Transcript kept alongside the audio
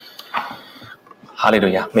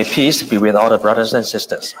Hallelujah. May peace be with all the brothers and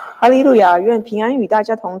sisters. 哈利路亚，愿平安与大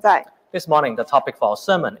家同在。 This morning, the topic for our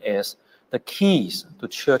sermon is the keys to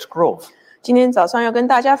church growth. 今天早上要跟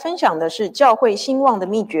大家分享的是教会兴旺的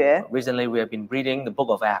秘诀。 Recently, we have been reading the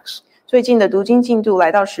book of Acts. 最近的读经进度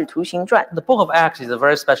来到使徒行传。 The book of Acts is a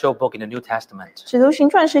very special book in the New Testament 使徒行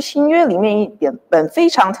传是新约里面一本非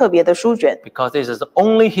常特别的书卷， because this is the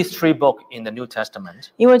only history book in the New Testament.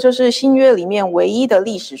 因为这是新约里面唯一的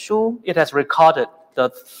历史书。 It has recorded the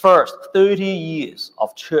first 30 years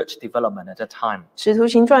of church development at that time. 使徒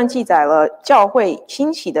行传记载了教会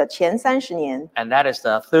兴起的前30年， And that is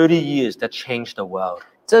the 30 years that changed the world.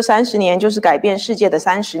 这30年就是改变世界的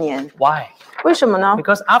30年。 Why? 为什么呢？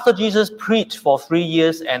 Because after Jesus preached for 3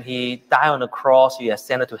 years and he died on the cross, he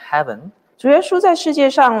ascended to heaven. 主耶稣在世界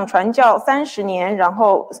上传教30年，然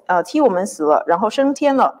后替我们死了，然后升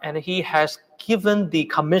天了。 And he has given the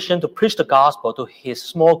commission to preach the gospel to his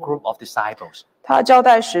small group of disciples. 他交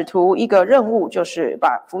代使徒一个任务，就是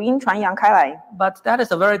把福音传扬开来。 But that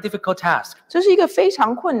is a very difficult task. 这是一个非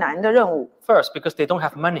常困难的任务。 First, because they don't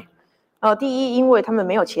have money. 第一，因为他们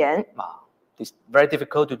没有钱， It's very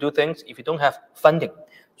difficult to do things if you don't have funding.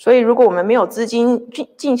 所以如果我们没有资金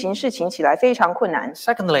进行事情起来非常困难。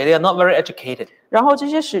 Secondly, they are not very educated. 然后这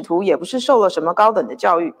些使徒也不是受了什么高等的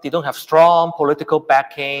教育， They don't have strong political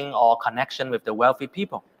backing or connection with the wealthy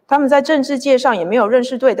people. 他们在政治界上也没有认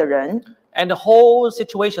识对的人， And the whole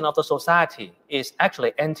situation of the society is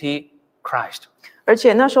actually anti-Christ. 而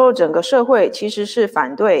且那时候整个社会其实是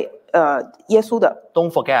反对耶稣的。 Don't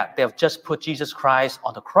forget, they have just put Jesus Christ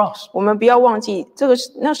on the cross. 我们不要忘记，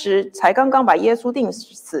那时才刚刚把耶稣钉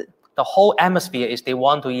死。 The whole atmosphere is they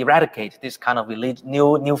want to eradicate this kind of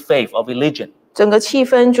new faith or religion. 整个气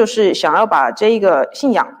氛就是想要把这个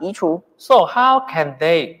信仰移除。 So how can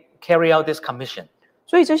they carry out this commission?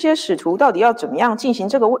 所以这些使徒到底要怎么样进行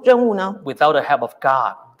这个任务呢？ Without the help of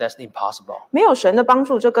God, that's impossible. 没有神的帮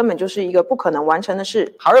助，这根本就是一个不可能完成的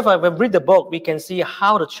事。 However, when we read the book, we can see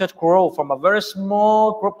how the church grew from a very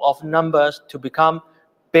small group of numbers to become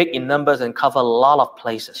big in numbers and cover a lot of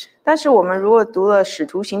places. 但是我们如果读了使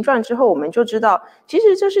徒行传之后，我们就知道，其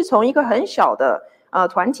实这是从一个很小的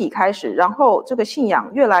团体开始，然后这个信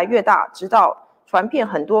仰越来越大，直到传遍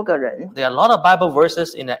很多个人。 There are a lot of Bible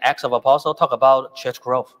verses in the Acts of Apostles talk about church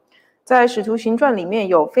growth. 在使徒行传里面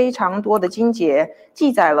有非常多的经节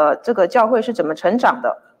记载了这个教会是怎么成长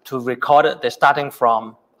的。 To record it, they're starting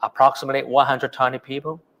from approximately 120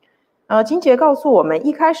 people 经节告诉我们，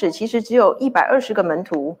一开始其实只有120个门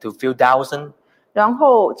徒， to a few thousand, 然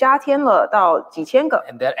后加添了到几千个，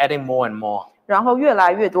 and they're adding more and more 然后越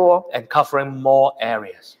来越多， and covering more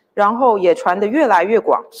areas. 然后也传得越来越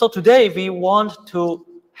广。 So today, if we want to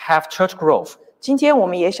have church growth, 今天我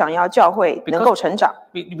们也想要教会能够成长。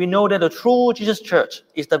 we know that the true Jesus church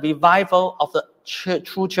is the revival of the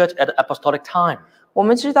true church at the apostolic time. 我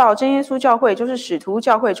们知道真耶稣教会就是使徒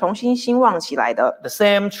教会重新兴旺起来的。 The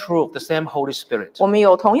same truth, the same Holy Spirit. 我们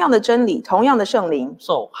有同样的真理，同样的圣灵。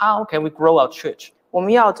 So how can we grow our church? 我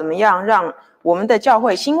们要怎么样让我们的教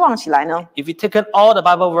会兴旺起来呢？ If we take in all the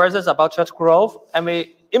Bible verses about church growth and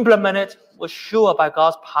we implement it, we're sure by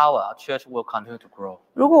God's power, our church will continue to grow.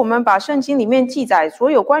 如果我们把圣经里面记载所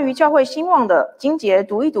有关于教会兴旺的经节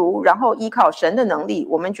读一读，然后依靠神的能力，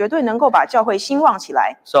我们绝对能够把教会兴旺起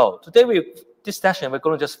来。 So this session, we're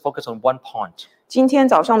going to just focus on one point. 今天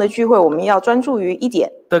早上的聚会，我们要专注于一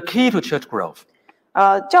点， The key to church growth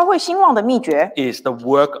教会兴旺的秘诀 is the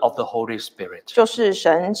work of the Holy Spirit. 就是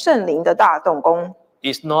神圣灵的大动工，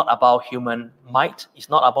 It's not about human might. It's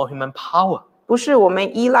not about human power. 不是我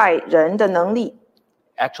们依赖人的能力，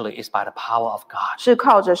 Actually, it's by the power of God. 是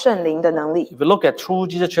靠着圣灵的能力。 If you look at True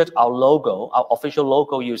Jesus Church, our logo, our official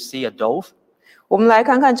logo, you see a dove. 我们来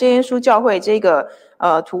看看真耶稣教会这个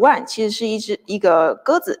图案，其实是一个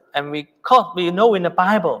鸽子。 And we know in the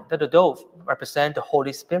Bible that the dove represent the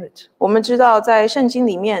Holy Spirit. 我们知道在圣经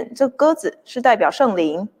里面，这个鸽子是代表圣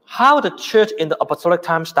灵。 How the church in the apostolic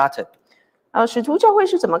time started? 使徒教会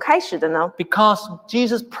是怎么开始的呢？ Because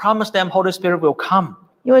Jesus promised them Holy Spirit will come.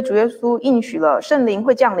 因为主耶稣应许了圣灵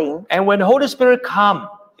会降临。 And when the Holy Spirit come,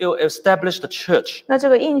 it will establish the church. 那这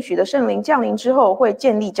个应许的圣灵降临之后，会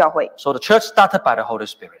建立教会。 So the church started by the Holy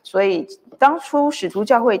Spirit. 所以当初使徒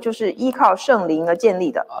教会就是依靠圣灵而建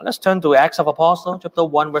立的。Let's turn to Acts of Apostles, chapter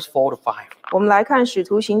 1, verse 4 to 5. 我们来看使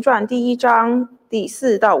徒行传第1章第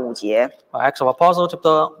4到5节。Acts of Apostles,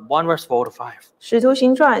 chapter 1, verse 4 to 5. 使徒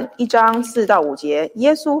行传1章4到5节，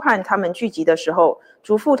耶稣和他们聚集的时候，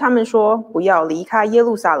嘱咐他们说：不要离开耶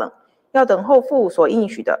路撒冷，要等候父所应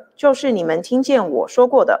许的，就是你们听见我说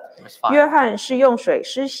过的。约翰是用水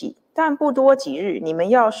施洗，但不多几日，你们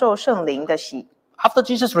要受圣灵的洗。After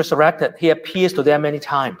Jesus resurrected, he appears to them many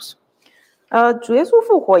times. 主耶稣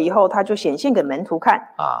复活以后，他就显现给门徒看。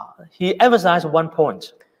He emphasized one point,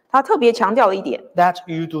 他特别强调了一点， that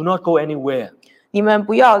you do not go anywhere. 你们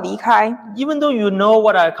不要离开。Even though you know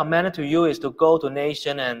what I commanded to you is to go to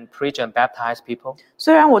nation and preach and baptize people.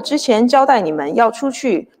 虽然我之前交代你们要出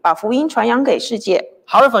去把福音传扬给世界，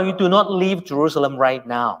 However, you do not leave Jerusalem right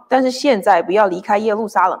now. 但是现在不要离开耶路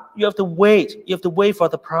撒冷， You have to wait. You have to wait for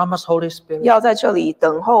the promised Holy Spirit. 要在这里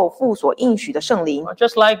等候父所应许的圣灵。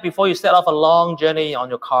 Just like before you set off a long journey on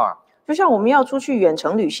your car, 就像我们要出去远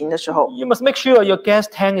程旅行的时候， you must make sure your gas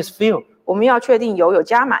tank is filled. 我们要确定油有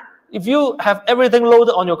加满。 If you have everything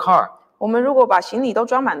loaded on your car, 我们如果把行李都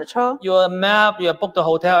装满了车， your map, you have booked the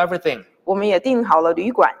hotel, everything, 我们也订好了旅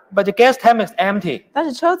馆， but your gas tank is empty, 但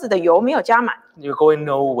是车子的油没有加满， you're going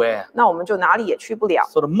nowhere. 那我们就哪里也去不了。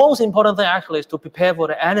 So the most important thing actually is to prepare for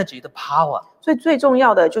the energy, the power. 所以最重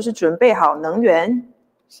要的就是准备好能源。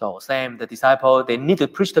 So same, the disciple, they need to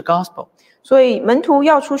preach the gospel. 所以门徒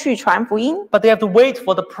要出去传福音， But they have to wait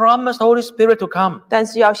for the promised Holy Spirit to come. 但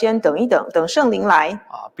是要先等一等，等圣灵来。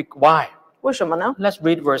Why? 为什么呢？ Let's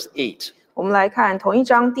read verse 8. 我们来看同一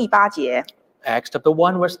章第8节， Acts chapter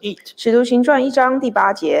 1, verse 8. 使徒行传1章第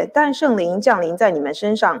8节，但圣灵降临在你们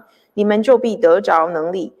身上，你们就必得着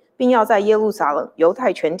能力，并要在耶路撒冷、犹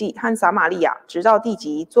太全地和撒玛利亚，直到地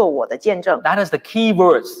极，做我的见证。 That is the key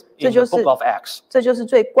words in the book of Acts. 这就是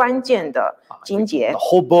最关键的经节。 The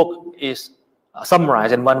whole book is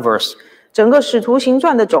summarized in one verse. 整个使徒行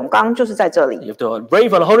传的总纲就是在这里。 You have to wait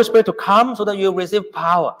for the Holy Spirit to come so that you receive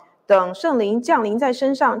power. 等圣灵降临在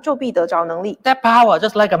身上，就必得着能力。 That power,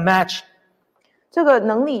 just like a match. 这个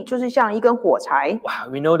能力就是像一根火柴。 Wow,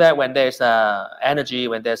 we know that when there's energy,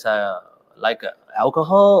 when there's like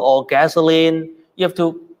alcohol or gasoline, you have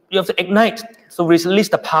to ignite to release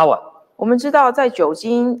the power. 我们知道，在酒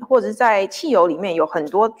精或者是在汽油里面有很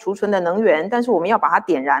多储存的能源，但是我们要把它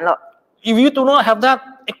点燃了。 If you do not have that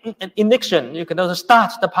ignition, you can also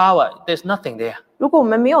start the power. There's nothing there. 如果我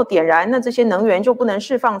们没有点燃，那这些能源就不能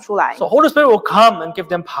释放出来。 So Holy Spirit will come and give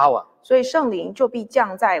them power. 所以圣灵就必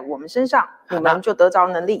降在我们身上，你们就得着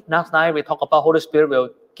能力。 Last night we talked about Holy Spirit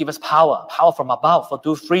will give us power from above for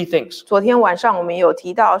do three things. 昨天晚上我们有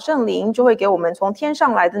提到，圣灵就会给我们从天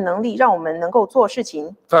上来的能力，让我们能够做事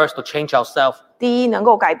情。 First, to change ourselves. 第一，能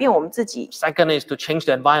够改变我们自己； Second is to change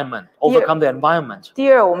the environment, overcome the environment.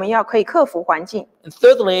 第二，我们要可以克服环境； And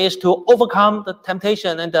thirdly is to overcome the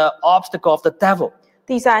temptation and the obstacle of the devil.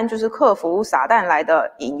 第三，就是克服撒旦来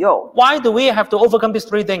的引诱。 Why do we have to overcome these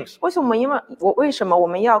three things? 为什么我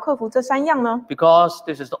们要克服这3样呢？ Because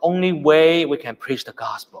this is the only way we can preach the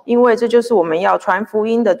gospel. 因为这就是我们要传福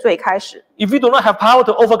音的最开始。 If we do not have power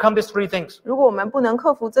to overcome these three things, 如果我们不能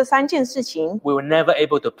克服这3件事情， we will never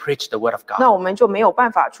able to preach the word of 那 God. 我们就没有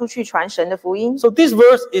办法出去传神的福音。 So this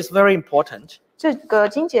verse is very important. 这个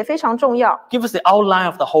经节非常重要， Give us the outline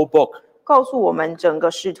of the whole book. 告诉我们整个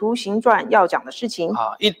使徒行传要讲的事情。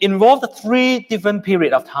 It involved 3 different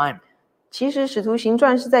periods of time. 其实使徒行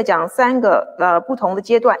传是在讲3个不同的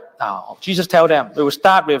阶段。 Jesus told them, we will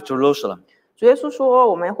start with Jerusalem. 主耶稣说，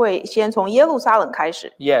我们会先从耶路撒冷开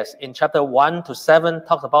始。 Yes, in chapter 1 to 7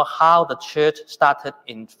 talks about how the church started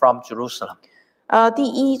from Jerusalem. 第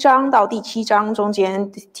1章到第7章中间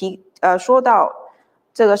说到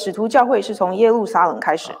这个使徒教会是从耶路撒冷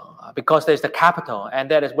开始。 Because there's the capital and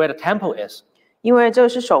that is where the temple is. 因为这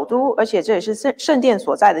是首都，而且这也是圣殿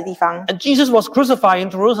所在的地方。 And Jesus was crucified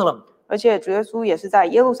in Jerusalem. 而且主耶稣也是在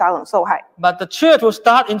耶路撒冷受害。 But the church will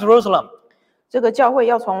start in Jerusalem. 这个教会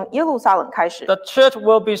要从耶路撒冷开始。 The church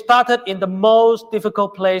will be started in the most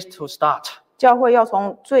difficult place to start. 教会要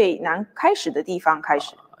从最难开始的地方开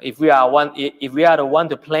始。 If we are the one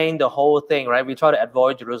to plan the whole thing, right? We try to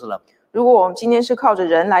avoid Jerusalem. 如果我们今天是靠着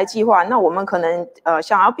人来计划，那我们可能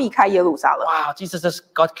想要避开耶路撒冷。 Wow, Jesus just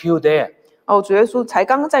got killed there. 主耶稣才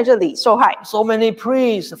刚在这里受害。 So many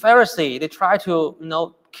priests, Pharisees, they try to,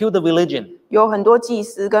 kill the religion. 有很多祭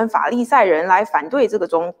司跟法利赛人来反对这个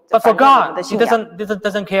But for 反对我们 God, 的 He 信仰。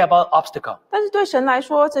 doesn't care about obstacle. 但是对神来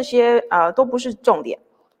说，这些都不是重点。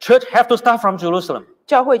 Church have to start from Jerusalem.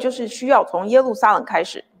 教会就是需要从耶路撒冷开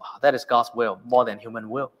始。 Wow, that is God's will, more than human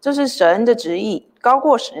will. 这是神的旨意，高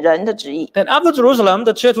过人的旨意。 Then after Jerusalem,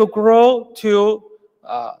 the church will grow to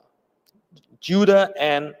Judah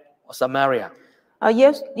and Samaria.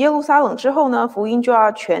 耶路撒冷之后呢，福音就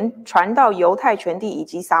要传到犹太全地以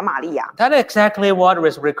及撒玛利亚。 That is exactly what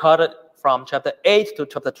is recorded from chapter 8 to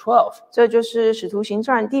chapter 12. 这就是使徒行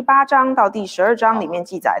传第8章到第12章里面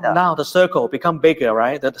记载的。 Now the circle become bigger,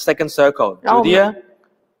 right? The second circle, 然后我们 Judea,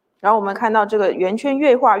 然后我们看到这个圆圈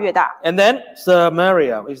越画越大， And then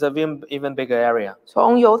Samaria is an even bigger area.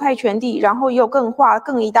 从犹太全地，然后又画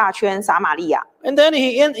更一大圈撒玛利亚， And then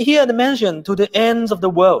here the mention to the ends of the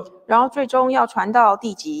world. 然后最终要传到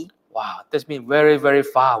地极， Wow, this means very, very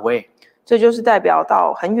far away. 这就是代表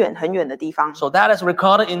到很远很远的地方。 So that is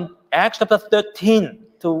recorded in Acts chapter 13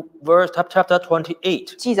 to chapter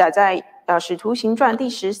 28. 记载在使徒行传第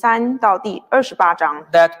13到第28章。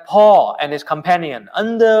 That Paul and his companion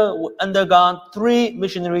undergone 3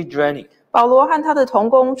 missionary journeys. 保罗和他的同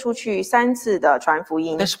工出去3次的传福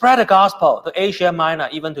音， They spread the gospel to Asia Minor,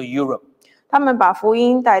 even to Europe. 他们把福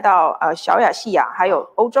音带到小亚细亚还有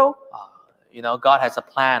欧洲。 God has a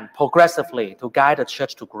plan progressively to guide the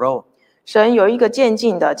church to grow. 神有一个渐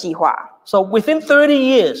进的计划。 So within 30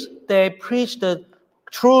 years, they preached the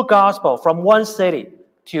true gospel from one city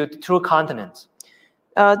to 2 continents.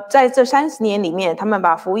 在这30年里面，他们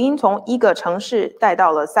把福音从一个城市带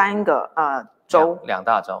到了3个州，两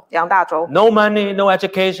大洲。两大洲。 No money, no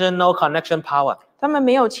education, no connection power. 他们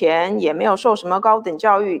没有钱，也没有受什么高等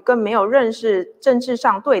教育，更没有认识政治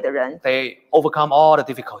上对的人。 They overcome all the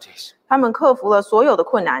difficulties. 他们克服了所有的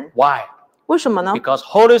困难。 Why? 为什么呢？ Because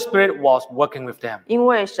Holy Spirit was working with them. 因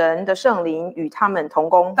为神的圣灵与他们同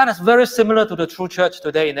工。 That is very similar to the true church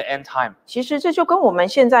today in the end time. 其实这就跟我们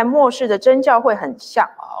现在末世的真教会很像。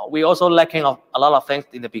 We also lacking of a lot of things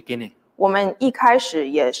in the beginning. 我们一开始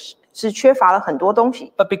也是缺乏了很多东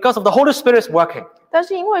西， But because of the Holy Spirit's working, 但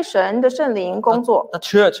是因为神的圣灵工作， the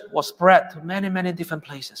church was spread to many, many different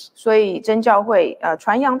places. 所以真教会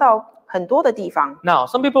传扬到很多的地方。 Now,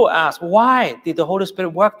 some people ask, why did the Holy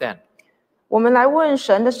Spirit work then? 我们来问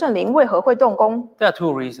神的圣灵为何会动工， There are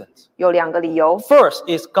 2 reasons. 有2个理由。 First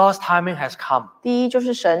is God's timing has come. 第一就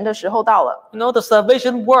是神的时候到了， The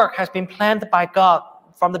salvation work has been planned by God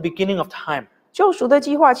from the beginning of time. 救赎的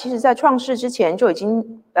计划其实在创世之前就已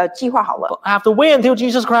经计划好了， But I have to wait until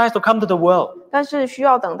Jesus Christ to come to the world. 但是需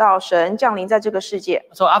要等到神降临在这个世界，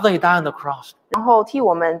 So after he died on the cross, 然后替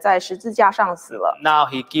我们在十字架上死了， now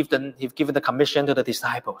he given the commission to the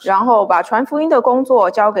disciples. 然后把传福音的工作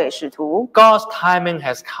交给使徒。 God's timing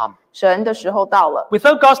has come. 神的时候到了，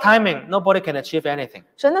 Without God's timing, nobody can achieve anything.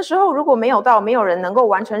 神的时候如果没有到，没有人能够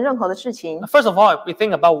完成任何的事情。 First of all, we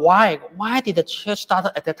think about why did the church start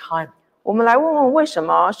at that time? 我们来问问为什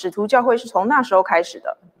么使徒教会是从那时候开始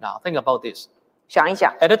的？ Now think about this. 想一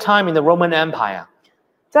想， At the time in the Roman Empire,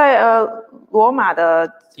 在罗马的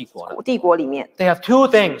帝国里面， they have 2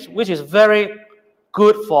 things which is very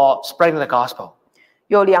good for spreading the gospel.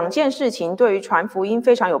 有2件事情对于传福音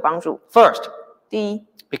非常有帮助。 First, 第一，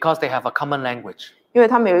 because they have a common language. 因为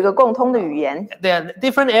他们有一个共通的语言。 There are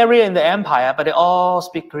different areas in the empire, but they all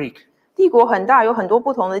speak Greek. 帝国很大，有很多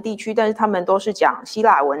不同的地区，但是他们都是讲希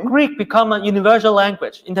腊文。 Greek become a universal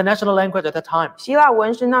language, international language at that time. 希腊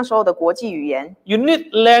文是那时候的国际语言。 You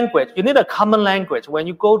need language, you need a common language when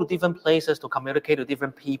you go to different places to communicate to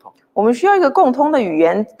different people. 我们需要一个共通的语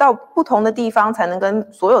言，到不同的地方才能跟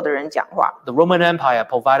所有的人讲话。 The Roman Empire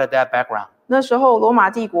provided that background. 那时候罗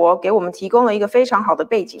马帝国给我们提供了一个非常好的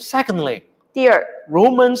背景。 Secondly, 第二，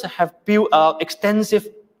 Romans have built an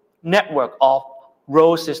extensive network of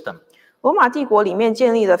road system. 罗马帝国里面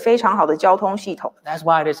建立了非常好的交通系统。 That's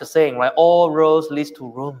why there's a saying, right? All roads lead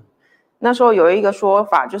to Rome. 那时候有一个说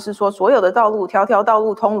法，就是说所有的道路，条条道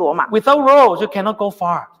路通罗马。 Without roads, you cannot go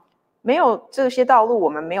far. 没有这些道路，我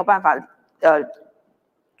们没有办法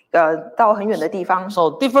到很远的地方。 So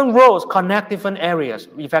different roads connect different areas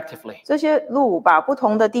effectively. 这些路把不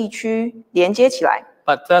同的地区连接起来。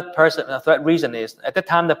 But third reason is, at that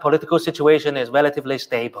time, the political situation is relatively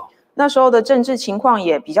stable. 那时候的政治情况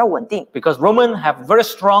也比较稳定， Because Romans have very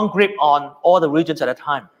strong grip on all the regions at that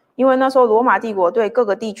time. 因为那时候罗马帝国对各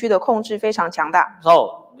个地区的控制非常强大，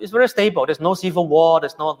 So it's very stable. There's no civil war.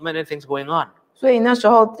 There's not many things going on. 所以那时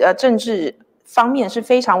候政治方面是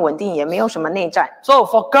非常稳定，也没有什么内战。 So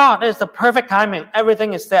for God, it's the perfect timing.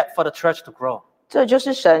 Everything is set for the church to grow. 这就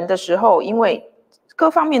是神的时候，因为各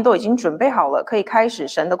方面都已经准备好了，可以开始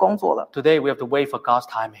神的工作了。 Today, we have to wait for God's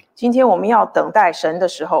timing. 今天我们要等待神的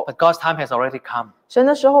时候， But God's time has already come. 神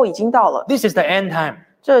的时候已经到了， This is the end time.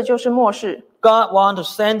 这就是末世。 God wants to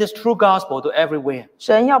send this true gospel to everywhere.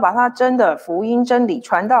 神要把他真的福音真理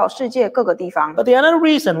传到世界各个地方。 But the other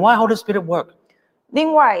reason why Holy Spirit work,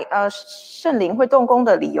 另外，圣灵会动工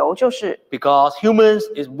的理由就是 because humans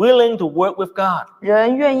is willing to work with God.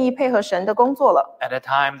 人愿意配合神的工作了。 At that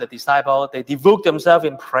time, the disciples, they devote themselves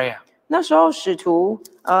in prayer. 那时候使徒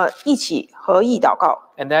一起合意祷告，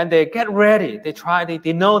 And then they get ready.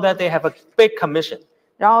 They know that they have a big commission.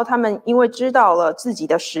 然后他们因为知道了自己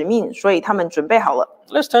的使命，所以他们准备好了。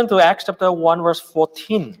 Let's turn to Acts chapter 1, verse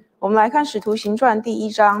 14. 我们来看《使徒行传》第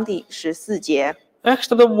1章第14节。Acts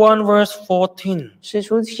chapter 1 verse 14. 使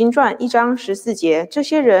徒行传1章14节，这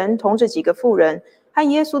些人同着几个妇人和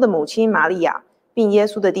耶稣的母亲玛利亚，并耶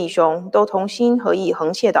稣的弟兄，都同心合意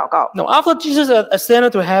横切祷告。 Now, after Jesus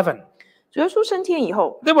ascended to heaven, 主耶稣升天以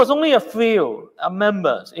后， there was only a few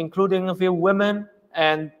members, including a few women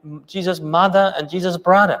and Jesus' mother and Jesus'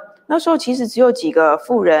 brother. 那时候其实只有几个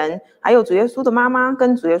妇人，还有主耶稣的妈妈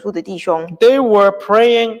跟主耶稣的弟兄， They were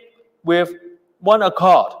praying with one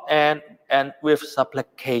accord and with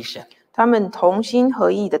supplication. 他们同心合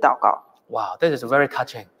意的祷告。 Wow, this is very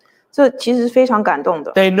touching. 这其实是非常感动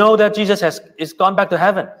的。 They know that Jesus is gone back to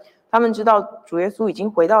heaven. 他们知道主耶稣已经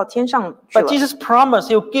回到天上去 But 了， Jesus promised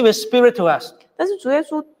He'll give His Spirit to us. 但是主耶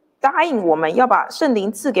稣答应我们要把圣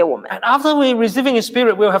灵赐给我们， And after we receiving His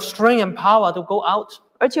Spirit, we'll have strength and power to go out.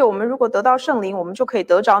 而且我们如果得到圣灵，我们就可以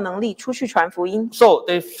得着能力出去传福音。 So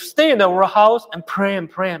they stay in the house and pray and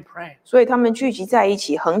pray and pray. 所以他们聚集在一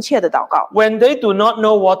起，横切的祷告。 When they do not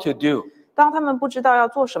know what to do, 当他们不知道要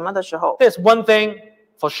做什么的时候， there's one thing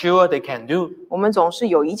for sure they can do. 我们总是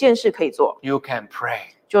有一件事可以做， You can pray.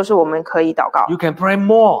 就是我们可以祷告， You can pray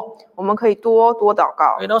more. 我们可以多祷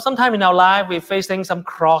告。 You know, sometime in our life, we're facing some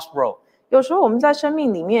crossroad. 有时候我们在生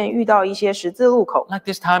命里面遇到一些十字路口， Like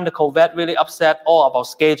this time, the COVID really upset all of our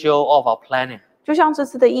schedule, all of our planning. 就像这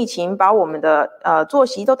次的疫情把我们的作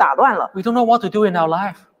息都打乱了， We don't know what to do in our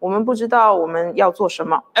life. 我们不知道我们要做什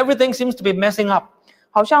么， Everything seems to be messing up.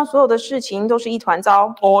 好像所有的事情都是一团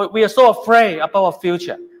糟， Or we are so afraid about our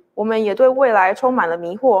future. 我们也对未来充满了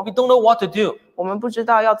迷惑， We don't know what to do. 我们不知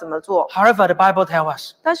道要怎么做。 However, the Bible tells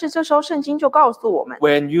us, 但是这时候圣经就告诉我们，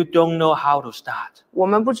 when you don't know how to start, 我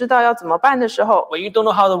们不知道要怎么办的时候， when you don't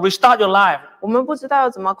know how to restart your life, 我们不知道要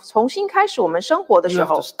怎么重新开始我们生活的 you 时 have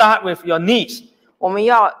候 to，start with your knees. 我们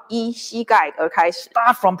要依膝盖而开始，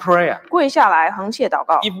 Start from prayer. 跪下来横切祷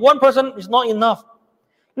告。 If one person is not enough,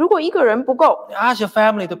 如果一个人不够， ask your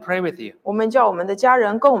family to pray with you. 我们叫我们的家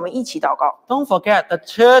人跟我们一起祷告。 Don't forget, the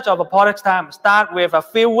church of Apostolic time start with a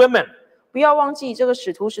few women 不要忘记，这个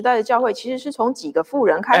使徒时代的教会其实是从几个妇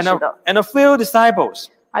人开 and 始的， and a few disciples.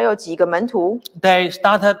 还有几个门徒， They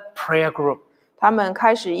started prayer group. 他们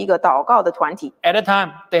开始一个祷告的团体。 At that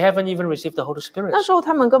time, they haven't even received the Holy Spirit, 那时候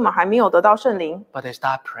他们根本还没有得到圣灵， but they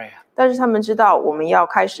start prayer. 但是他们知道我们要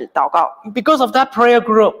开始祷告， Because of that prayer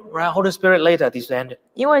group, right, Holy Spirit later descended.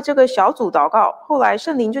 因为这个小组祷告，后来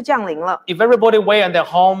圣灵就降临了。 If everybody wait in their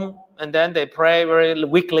home and then they pray very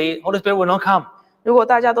weakly, Holy Spirit will not come. 如果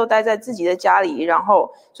大家都待在自己的家里，然后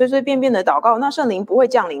随随便便的祷告，那圣灵不会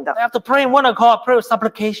降临的。 They have to pray in one accord, pray with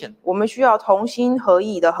supplication. 我们需要同心合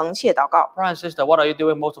意的横切祷告。 Brother and sister, what are you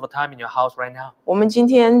doing most of the time in your house right now? 我们今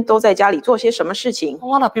天都在家里做些什么事情？ A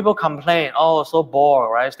lot of people complain, oh, so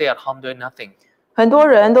bored, right? Stay at home doing nothing. 很多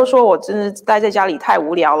人都说我真的待在家里太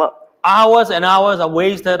无聊了， Hours and hours are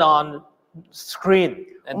wasted on screen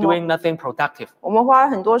and doing nothing productive. 我们花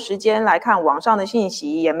很多时间来看网上的信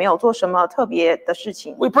息，也没有做什么特别的事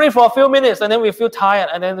情。 We pray for a few minutes and then we feel tired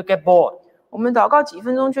and then we get bored. 我们祷告几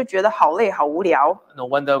分钟就觉得好累、好无聊， No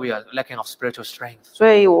wonder we are lacking of spiritual strength. 所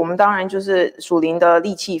以我们当然就是属灵的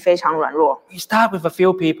力气非常软弱。 We start with a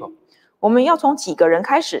few people. 我们要从几个人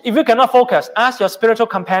开始。 If you cannot focus, ask your spiritual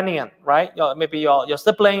companion, right? Maybe your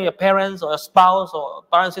sibling, your parents, or your spouse, or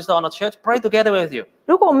brother and sister on the church, pray together with you.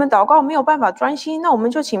 如果我们祷告没有办法专心，那我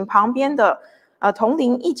们就请旁边的同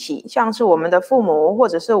龄一起，像是我们的父母或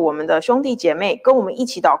者是我们的兄弟姐妹，跟我们一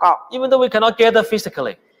起祷告。 Even though we cannot gather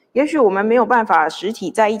physically, 也许我们没有办法实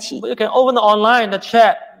体在一起， but you can open the online, the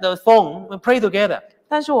chat, the phone, and pray together.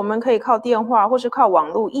 但是我们可以靠电话或是靠网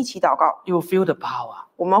络一起祷告， You will feel the power.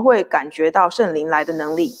 我们会感觉到圣灵来的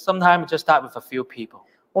能力。 Sometimes just start with a few people.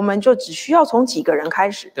 我们就只需要从几个人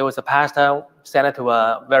开始。 There was a pastor sent to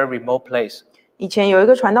a very remote place. 以前有一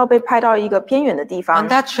个传道被派到一个偏远的地方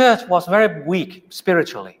And，that church was very weak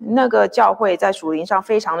spiritually. 那个教会在属灵上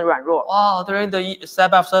非常的软弱。 Wow, during the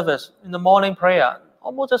Sabbath service, in the morning prayer,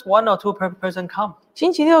 almost just one or two person come.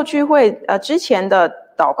 星期六聚会之前的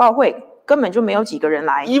祷告会根本就没有几个人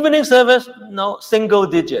来， Evening service, no, single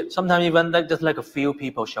digit. Sometimes even just like a few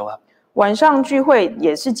people show up. 晚上聚会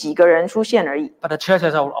也是几个人出现而已。 But the church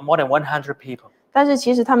has more than 100 people. 但是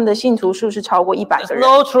其实他们的信徒数是超过100 There's 个人，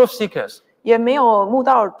 no truth seekers. 也没有慕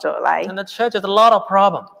道者来。 And the church has a lot of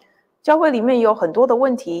problems. 教会里面有很多的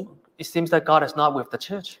问题， It seems that God is not with the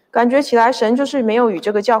church. 感觉起来神就是没有与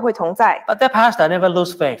这个教会同在。 But that pastor never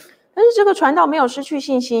lose faith. 但是这个传道没有失去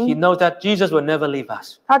信 He 心， knows that Jesus will never leave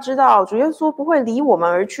us. 他知道主耶稣不会离我们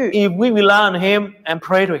而去， If we rely on him and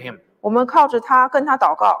pray to him. 我们靠着他跟他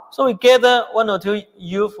祷告， So we gather one or two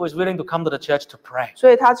youth who is willing to come to the church to pray. 所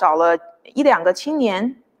以他找了1-2个青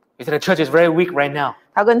年。 He said the church is very weak right now.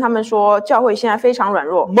 他跟他们说，教会现在非常软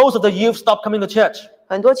弱， Most of the youth stopped coming to church.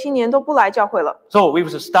 很多青年都不来教会了， So we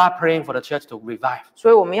should start praying for the church to revive.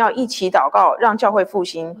 所以我们要一起祷告，让教会复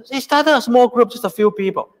兴。 It started a small group, just a few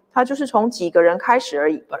people. 他就是从几个人开始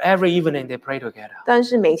而已， But every evening they pray together. 但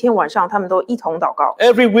是每天晚上他们都一同祷告，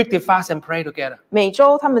 Every week they fast and pray together. 每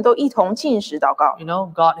周他们都一同禁食祷告。 You know,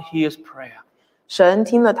 God hears prayer. 神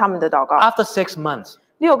听了他们的祷告。 After 6 months,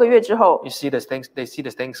 6个月之后， they see the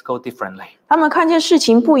things go differently. 他们看见事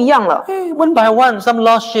情不一样了， One by one, some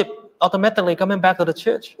lost sheep automatically coming back to the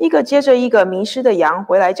church. 一个接着一个迷失的羊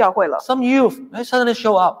回来教会了， Some youth, they suddenly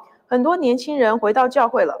show up. 很多年轻人回到教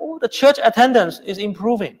会了， The church attendance is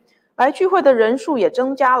improving. 来聚会的人数也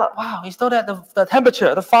增加了。 Wow, it's not that the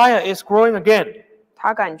temperature, the fire is growing again.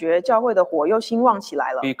 他感觉教会的火又兴旺起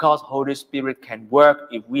来了， Because Holy Spirit can work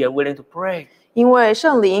if we are willing to pray. 因为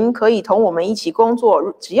圣灵可以同我们一起工作，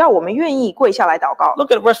只要我们愿意跪下来祷告。 Look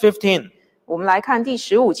at verse 15. 我们来看第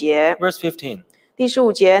15节。 Verse 15. 第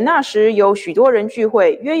15节，那时有许多人聚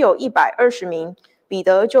会，约有120名。彼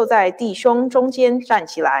得就在弟兄中间站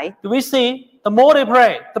起来。 Do we see? The more they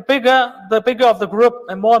pray, the bigger of the group,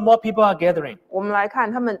 and more people are gathering. 我们来看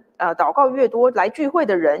他们祷告越多，来聚会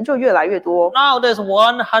的人就越来越多。 Now there's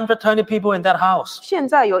 120 people in that house. 现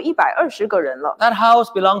在有120个人了。 That house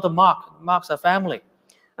belonged to Mark. Mark's a family.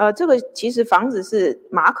 这个其实房子是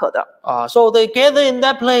马可的。 So they gather in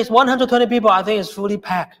that place. 120 people, I think, is fully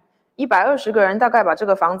packed. 120个人大概把这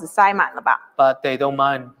个房子塞满了吧。 But they don't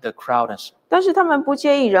mind the crowdness 但是他们不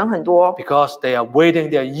介意人很多， because they are waiting.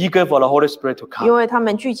 They are eager for the Holy Spirit to 因 come. 为他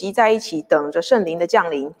们聚集在一起，等着圣灵的降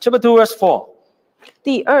临。 Chapter 2, verse 4.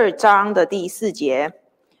 第2章的第4节，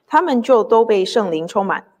他们就都被圣灵充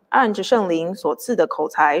满，按着圣灵所赐的口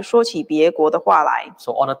才，说起别国的话来。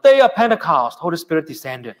 So on the day of Pentecost, Holy Spirit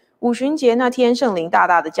descended. 五旬节那天，圣灵大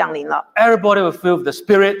大的降临了， Everybody was filled with the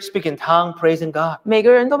Spirit, speaking in tongue, praising God. 每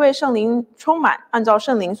个人都被圣灵充满，按照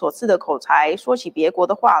圣灵所赐的口才，说起别国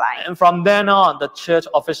的话来。 And from then on, the church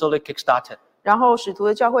officially kick-started. 然后使徒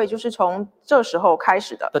的教会就是从这时候开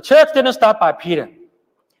始的。 The church didn't start by Peter.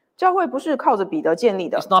 教会不是靠着彼得建立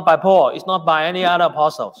的， It's not by Paul. It's not by any other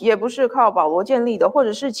apostles. 也不是靠保罗建立的，或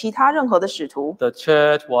者是其他任何的使徒。 The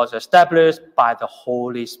church was established by the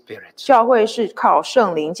Holy Spirit. 教会是靠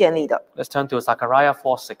圣灵建立的。 Let's turn to Zechariah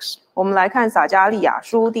 4:6. 我们来看撒迦利亚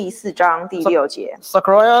书第4章第6节。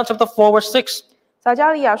 Zechariah chapter 4, verse 6. 撒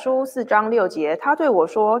迦利亚书4章6节，他对我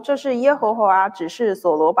说：“这是耶和华指示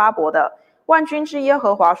所罗巴伯的。万军之耶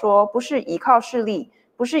和华说，不是依靠势力，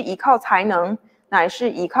不是依靠才能，乃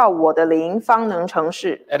是依靠我的灵，方能成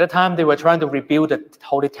事。” At the time, they were trying to rebuild the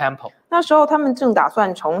Holy Temple. 那时候他们正打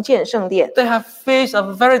算重建圣殿， They have faced a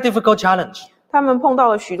very difficult challenge. 他们碰到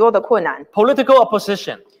了许多的困难， Political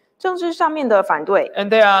opposition. 政治上面的反对， And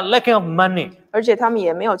they are lacking of money. 而且他们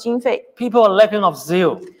也没有经费， People are lacking of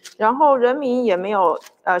zeal. 然后人民也没有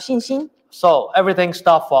信心， So everything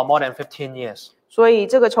stopped for more than 15 years. 所以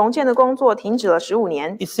这个重建的工作停止了15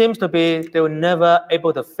年。 It seems to be they were never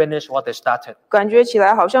able to finish what they started. 感觉起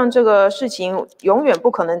来好像这个事情永远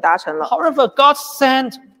不可能达成了。 However, God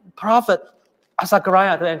sent prophet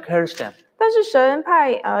Zechariah to encourage them. 但是神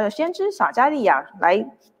派先知撒迦利亚来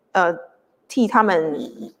替他们，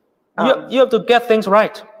 You have to get things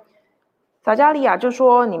right. 撒迦利亚就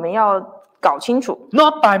说：“你们要搞清楚，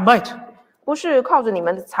 Not by might, 不是靠着你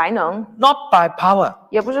们的才能， not by power.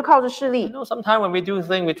 也不是靠着势 You 力。 know, sometimes when we do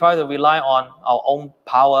things, we try to rely on our own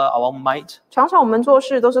power, our own might. 常常我们做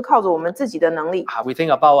事都是靠着我们自己的能力， We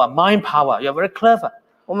think about our mind power. You're very clever.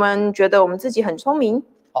 我们觉得我们自己很聪明，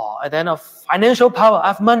 And then of financial power,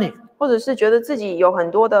 I have money. 或者是觉得自己有很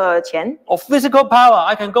多的钱， Or physical power,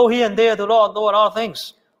 I can go here and there to do a lot of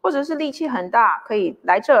things. 或者是力气很大，可以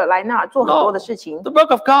来这来那做很多的事情。 The work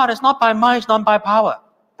of God is not by might, not by power,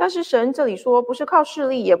 但是神这里说，不是靠势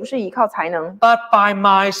力，也不是依靠才能， but by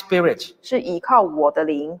my spirit. 是依靠我的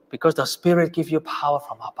灵。 Because the spirit gives you power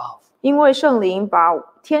from above. 因为圣灵把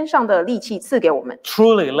天上的力气赐给我们。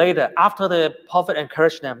 Truly, later, after the prophet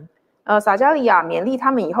encouraged them, 撒迦利亚勉励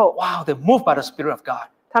他们以后， wow, they moved by the Spirit of God.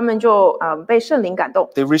 他们就被圣灵感动，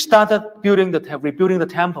 They restarted rebuilding the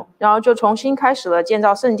temple, 然后就重新开始了建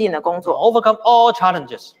造圣殿的工 to 作， overcome all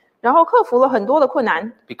challenges 然后克服了很多的困难，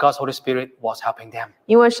 because Holy Spirit was helping them.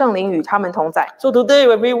 因为圣灵与他们同在。 So today,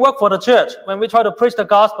 when we work for the church, when we try to preach the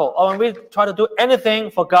gospel, or when we try to do anything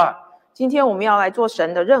for God, 今天我们要来做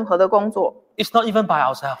神的任何的工作， it's not even by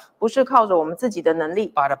ourselves, 不是靠着我们自己的能力，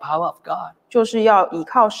 by the power of God. 就是要依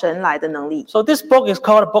靠神来的能力。 So this book is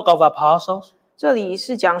called the Book of Apostles. 这里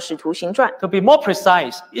是讲使徒行传， To be more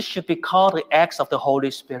precise, it should be called the Acts of the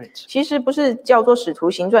Holy Spirit, 其实不是叫做使徒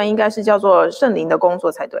行传，应该是叫做圣灵的工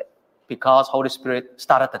作才对。 because Holy Spirit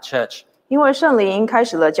started the church. 因为圣灵开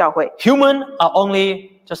始了教会。 Human are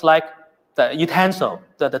only just like the utensil,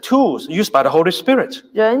 the tools used by the Holy Spirit.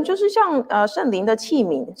 人就是像圣灵的器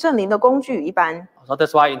皿、圣灵的工具一般。 So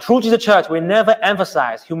that's why in True Jesus Church, we never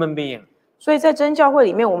emphasize human being. 所以在真教会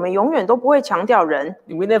里面，我们永远都不会强调人，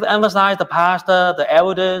 We never emphasize the pastor, the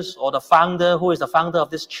elders, or the founder, who is the founder of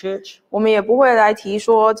this church. 我们也不会来提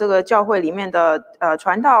说这个教会里面的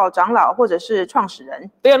传道长老或者是创始人，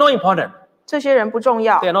 They are not important. 这些人不重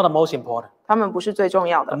要 They，are not the most important. 他们不是最重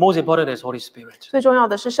要 The 的， most important is Holy Spirit. 最重要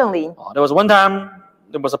的是圣灵。 There was one time,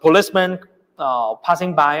 there was a policeman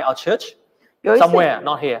passing by our church 有一次， somewhere,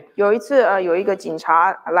 not here. 有一个警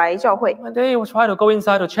察来教会， And they was trying to go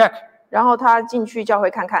inside to check. 然后他进去教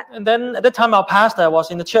会看看。 And then at that time, our pastor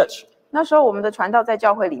was in the church. 那时候我们的传道在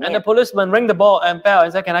教会里 And the 面， policeman rang the bell and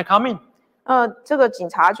said, "Can I come in?" 这个警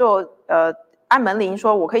察就按门铃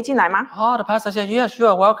说：“我可以进来吗 Oh, the pastor said, "Yeah,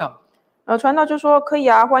 sure, welcome." 传道就说：“可以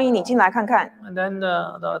啊，欢迎你进来看看。 And then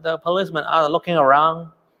the policeman are looking around,"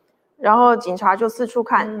 然后警察就四处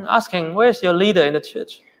看， asking, "Where's your leader in the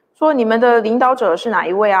church?" 说：“你们的领导者是哪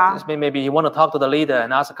一位啊？ Maybe you want to talk to the leader and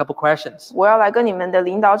ask a couple questions. 我要来跟你们的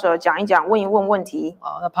领导者讲一讲，问一问问题。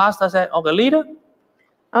 The pastor said, "Oh, the leader?"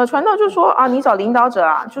 传道就说：“啊，你找领导者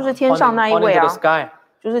啊，就是天上那一 Pointing 位 to 啊 the，sky.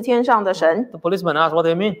 就是天上的神。 The policeman asked, "What do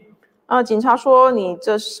you mean?" 警察说：“你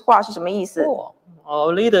这话是什么意思？” Oh,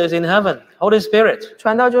 our leader is in heaven, Holy Spirit.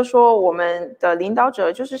 传道就说：“我们的领导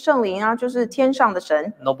者就是圣灵啊，就是天上的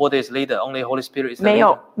神。 Nobody is leader, only Holy Spirit is the 没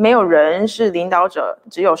leader. 有人是领导者，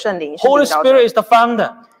只有圣灵是 Holy 领导者。 Spirit is the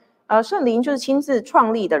founder 圣灵就是亲自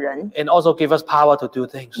创立的人， and also give us power to do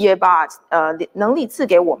things. 也把能力赐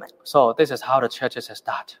给我们。 So this is how the churches have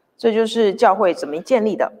started. 这就是教会怎么建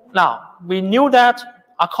立的。 Now, we knew that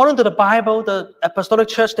according to the Bible, the apostolic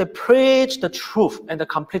church, they preach the truth and the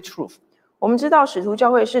complete truth. 我们知道使徒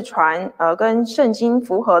教会是传跟圣经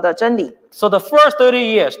符合的真理， So the first 30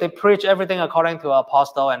 years, they preach everything according to our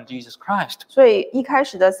apostle and Jesus Christ. 所以一开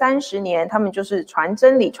始的30年，他们就是传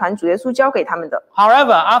真理，传主耶稣教给他们的。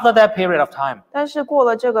 However, after that period of time, 但是过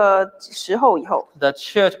了这个时候以后， the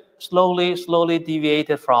church slowly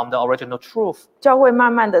deviated from the original truth. 教会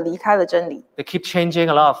慢慢的离开了真理， They keep changing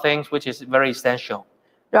a lot of things, which is very essential.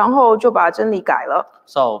 然后就把真理改了。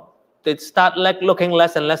 So they start looking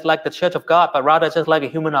less and less like the church of God, but rather just like a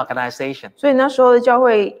human organization. 所以那时候的教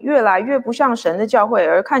会越来越不像神的教会，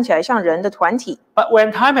而看起来像人的团体。 But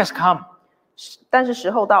when time has come, 但是时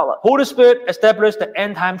候到了， Holy Spirit established the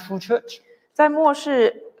end-time true church. 在末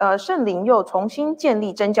世，圣灵又重新建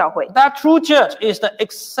立真教会。 That true church is the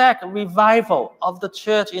exact revival of the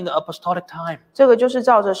church in the apostolic time. 这个就是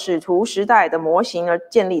照着使徒时代的模型而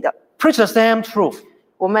建立的。 Preach the same truth,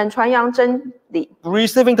 我们传扬真理，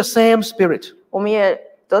 receiving the same spirit. 我们也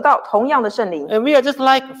得到同样的圣灵。 And we are just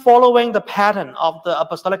like following the pattern of the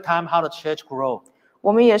apostolic time, how the church grew.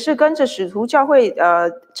 我们也是跟着使徒教会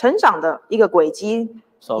成长的一个轨迹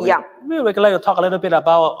So 一样。 we would like to talk a little bit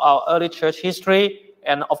about our early church history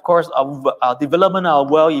and, of course, our development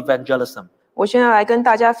of world evangelism. 我现在来跟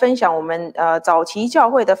大家分享我们早期教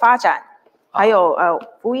会的发展，还有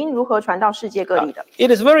福音如何传到世界各地的。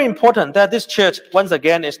 It is very important that this church, once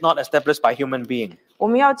again, is not established by human beings. 我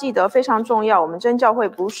们要记得非常重要，我们真教会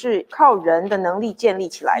不是靠人的能力建立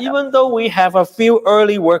起来的。 Even though we have a few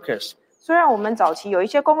early workers, 虽然我们早期有一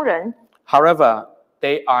些工人， however,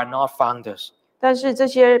 they are not founders. 但是这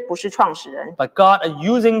些不是创始人， But God is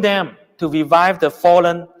using them to revive the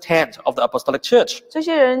fallen tent of the apostolic church. 这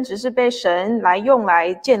些人只是被神用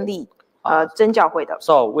来建立真教会的。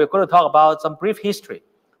 So we're going to talk about some brief history.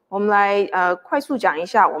 我们来快速讲一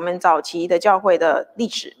下我们早期的教会的历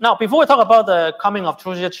史。 Now, before we talk about the coming of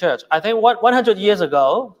True Jesus Church, I think 100 years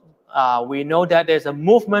ago, we know that there's a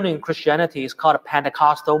movement in Christianity. It's called a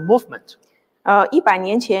Pentecostal movement. 100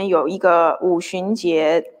年前有一个五旬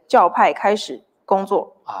节教派开始工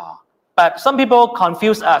作。 But some people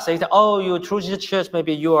confuse us, say that, oh, you're True Jesus Church,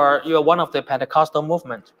 maybe you are one of the Pentecostal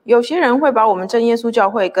movement. 有些人会把我们真耶稣教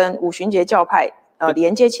会跟五旬节教派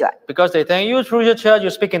连接起来， Because they think, you True Jesus Church, you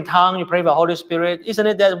speak in tongue, you pray for the Holy Spirit. Isn't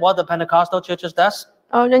it that what the Pentecostal churches does?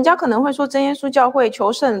 人家可能会说真耶稣教会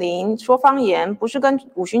求圣灵、说方言，不是跟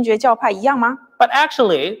五旬节教派一样吗？ But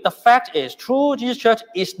actually, the fact is, True Jesus Church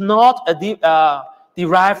is not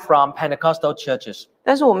derived from Pentecostal churches.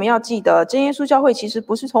 但是我们要记得，真耶稣教会其实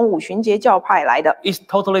不是从五旬节教派来的， It's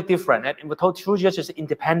totally different. And True Jesus is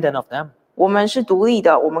independent of them. 我们是独立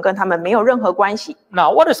的，我们跟他们没有任何关系。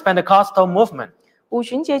 Now, what is Pentecostal movement? 五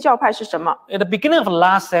旬节教派是什么？ At the beginning of the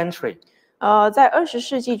last century, 在20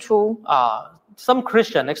世纪初， some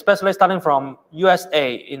Christian, especially starting from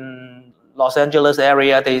USA in Los Angeles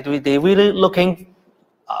area, they really looking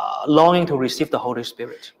longing to receive the Holy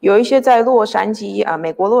Spirit. 有一些在洛杉矶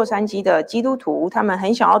美国洛杉矶的基督徒，他们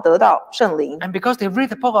很想要得到圣灵， And because they read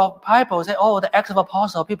the book of Bible, say, oh, the Acts of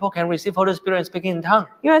Apostles, people can receive Holy Spirit and speaking in tongue.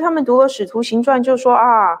 因为他们读了使徒行传，就说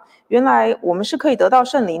原来我们是可以得到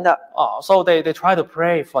圣灵的， So they try to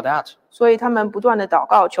pray for that. 所以他们不断的祷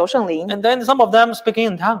告求圣灵， And then some of them speaking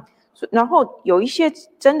in tongue. 然后有一些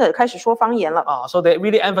真的开始说方言了， So they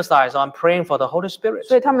really emphasize on praying for the Holy Spirit.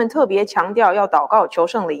 所以他们特别强调要祷告求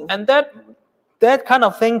圣灵。 And that kind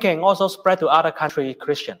of thinking also spread to other country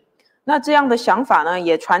Christian. 那这样的想法呢，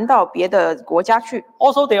也传到别的国家去。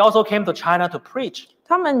 They also came to China to preach.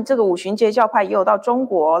 他们这个五旬节教派也有到中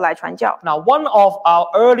国来传教。 Now, one of our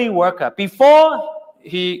early worker, before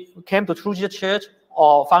he came to True Jesus Church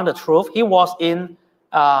or found the truth, he was in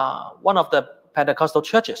one of the Pentecostal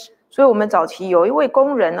churches. 所以我们早期有一位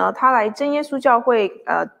工人呢，他来真耶稣教会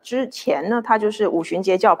之前呢，他就是五旬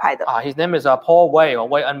节教派的。His name is Paul Wei or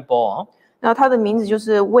Wei Enbo. 那他的名字就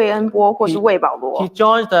是魏恩波或是魏保罗。 He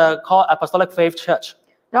joined the called Apostolic Faith Church.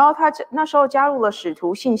 然后他那时候加入了使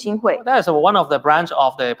徒信心会。 That is one of the branch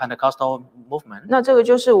of the Pentecostal movement. 那这个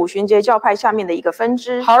就是五旬节教派下面的一个分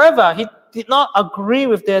支。 However, he did not agree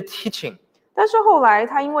with their teaching. 但是后来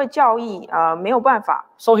他因为教义没有办法，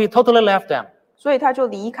 So he totally left them. 所以他就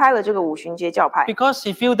离开了这个五旬节教派。 Because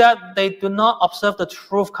he felt that they do not observe the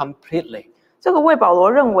truth completely. 这个魏保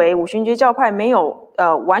罗认为五旬节教派没有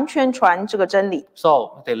完全传这个真理，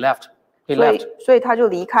 So they left. He left. 所以他就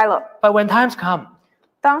离开了。 But when times come,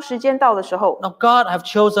 当时间到的时候， now God have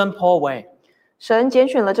chosen Paul Wei. 神拣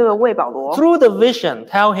选了这个魏保罗。 Through the vision,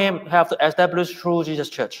 tell him you have to establish True Jesus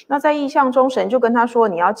Church. 那在异象中，神就跟他说：“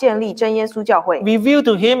你要建立真耶稣教会。” Reveal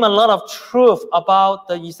to him a lot of truth about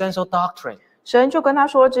the essential doctrine. 神就跟他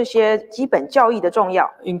说这些基本教义的重要。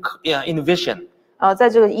In vision. 在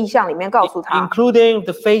这个异象里面告诉他， Including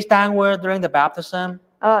the face downward during the baptism.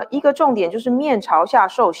 一个重点就是面朝下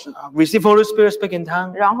受洗， Receive Holy Spirit, speak in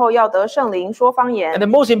tongue. 然后要得圣灵，说方 And 言。 the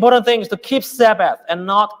most important thing is to keep Sabbath and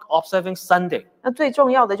not observing Sunday. 那最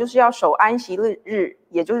重要的就是要守安息日，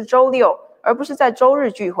也就是周六，而不是在周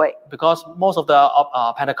日聚会。 Because most of the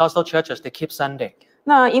Pentecostal churches, they keep Sunday.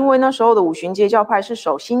 那因为那时候的五旬节教派是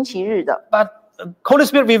守星期日的， But Holy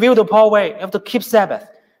Spirit revealed to Paul Wei, you have to keep Sabbath.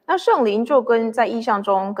 那圣灵就在异象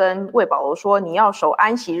中跟魏保罗说，你要守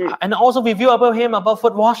安息日， And also reveal about him about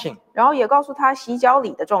foot washing. 然后也告诉他洗脚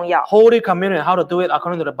礼的重要， Holy Communion, how to do it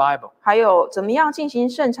according to the Bible. 还有怎么样进行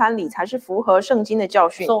圣餐礼才是符合圣经的教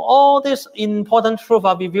训。 So all these important truths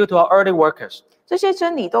are revealed to our early workers. 这些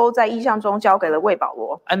真理都在异象中交给了魏保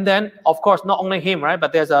罗。 And then, of course, not only him, right? But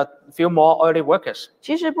there's a few more early workers.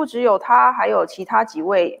 其实不只有他，还有其他几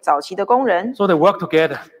位早期的工人， So they work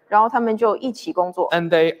together. 然后他们就一起工作。 And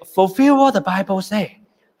they fulfill what the Bible say.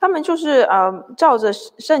 他们就是照着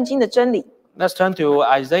圣经的真理。 Let's turn to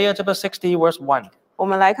Isaiah chapter 60, verse 1. 我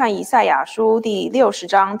们来看以赛亚书第60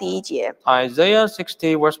章第1节。 Isaiah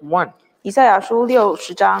 60, verse 1. 以赛亚书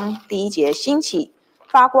60章第1节，兴起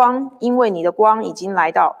发光，因为你的光已经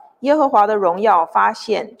来到，耶和华的荣耀发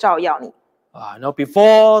现照耀你。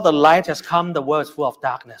Before the light has come, the world is full of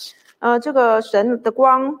darkness. 这个神的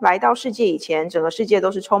光来到世界以前，整个世界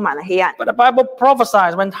都是充满了黑暗。 But the Bible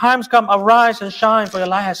prophesies, when times come, arise and shine, for your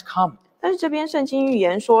light has come. 但是这边圣经预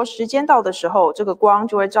言说，时间到的时候，这个光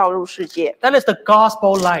就会照入世界， That is the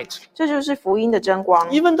gospel light. 这就是福音的真光。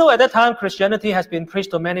 Even though at that time Christianity has been preached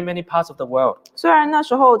to many, many parts of the world. 虽然那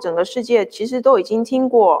时候整个世界其实都已经听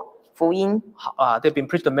过福音， They've been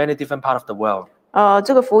preached to many different parts of the world.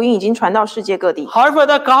 这个福音已经传到世界各地。 However,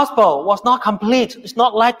 that gospel was not complete. It's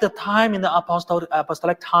not like the time in the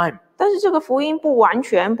apostolic time. 但是这个福音不完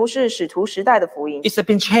全不是使徒时代的福音， It's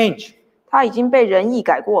been changed. 它已经被人意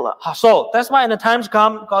改过了。 So that's why in the times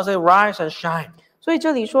come, God said, rise and shine. 所以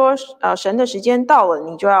这里说，神的时间到了，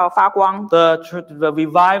你就要发光， The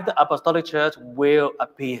revived apostolic church will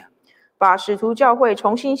appear. 把使徒教会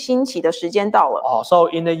重新兴起的时间到了。So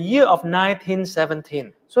in the year of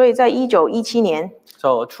 1917, 所以在1917年，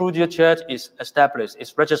 so True Jesus Church is established.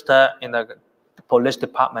 It's registered in the police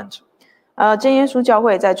department. 真耶稣教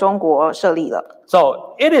会在中国设立了。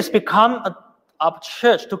 So it has become a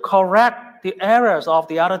church to correct the errors of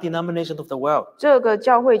the other denominations of the world. 这个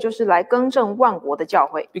教会就是来更正万国的教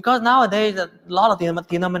会。 Because nowadays, a lot of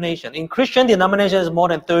denominations. In Christian denominations, more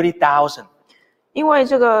than 30,000. 因为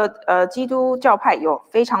这个基督教派有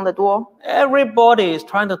非常的多， Everybody is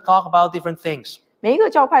trying to talk about different things. 每一个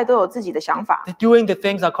教派都有自己的想法， They're doing the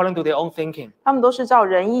things according to their own thinking. 他们都是照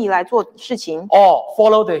人意来做事情， Or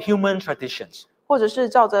follow the human traditions. 或者是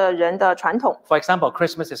照着人的传统。 For example,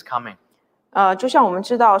 Christmas is coming. 就像我们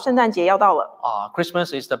知道圣诞节要到了，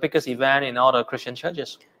 Christmas is the biggest event in all the Christian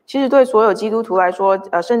churches. 其实对所有基督徒来说，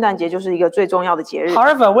圣诞节就是一个最重要的节日。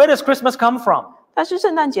 However, where does Christmas come from? 但是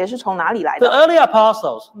圣诞节是从哪里来 The 的？ early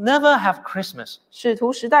apostles never have Christmas. 使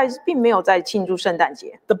徒时代并没有在庆祝圣诞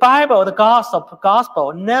节， The Bible, the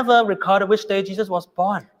gospel never recorded which day Jesus was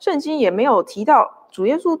born. 圣经也没有提到主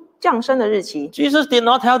耶稣降生的日期。 Jesus did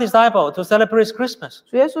not tell disciples to celebrate Christmas.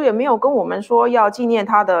 主耶稣也没有跟我们说要纪念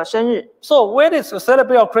他的生日。 So where does the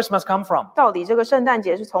celebration of Christmas come from? 到底这个圣诞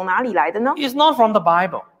节是从哪里来的呢？ It's not from the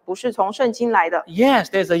Bible. 不是从圣经来的。 Yes,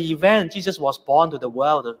 there's an event. Jesus was born to the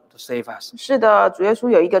world to save us. 是的，主耶稣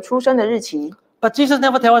有一个出生的日期， But Jesus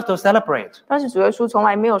never tells us to celebrate. 但是主耶稣从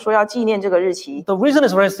来没有说要纪念这个日期。 The reason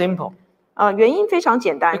is very simple. 原因非常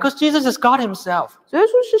简单， Because Jesus is God himself. 主耶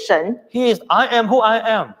稣是神， He is I am who I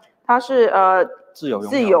am. 他是自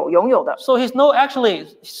有拥有的， So he's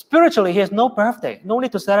spiritually, he has no birthday. No need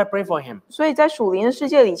to celebrate for him. 所以在属灵的世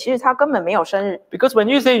界里，其实他根本没有生日。 Because when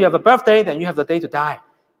you say you have a birthday, then you have the day to die.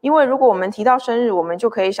 因为如果我们提到生日，我们就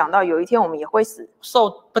可以想到有一天我们也会死。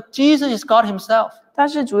 But Jesus is God himself. 但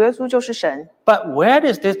是主耶稣就是神。 But where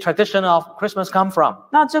does this tradition of Christmas come from?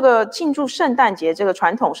 那这个庆祝圣诞节这个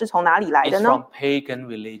传统是从哪里来的 It's 呢？ from pagan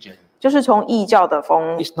religion. 就是从异教的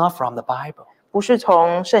风， It's not from the Bible. 不是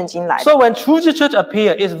从圣经来的。 So when true church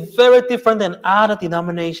appear, it's very different than other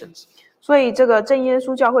denominations. 所以这个真耶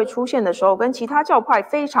稣教会出现的时候，跟其他教派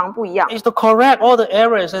非常不一样。 It's to correct all the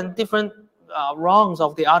errors and different wrongs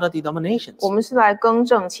of the other denominations. 我们是来更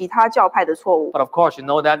正其他教派的错误， But of course, you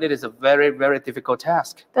know that it is a very, very difficult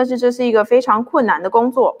task. 但是这是一个非常困难的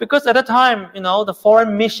工作。 Because at that time, the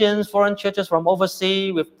foreign missions, foreign churches from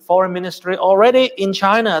overseas with foreign ministry already in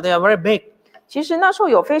China, they are very big. 其实那时候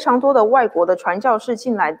有非常多的外国的传教士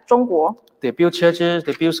进来中国， They build churches,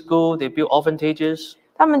 they build schools, they build orphanages,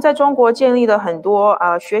 他们在中国建立了很多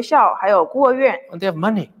学校，还有孤儿院， and they have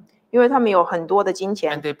money. 因为他们有很多的金 And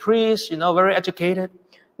钱， they preach, very educated.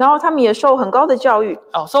 然后他们也受很高的教育。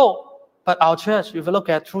 But our church, if you look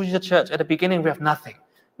at True Jesus Church, at the beginning we have nothing.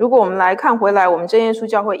 如果我们来看回来，我们真耶稣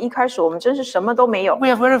教会一开始我们真是什么都没有， We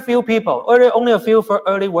have very few people, only a few for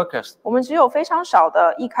early workers. 我们只有非常少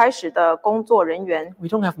的一开始的工作人员， We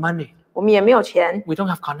don't have money. 我们也没有钱， We don't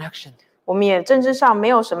have connection. 我们也政治上没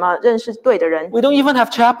有什么认识对的人， We don't even have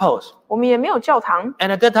chapels. 我们也没有教堂。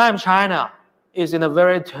 And at that time, China is in a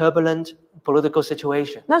very turbulent political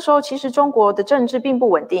situation. 那时候其实中国的政治并不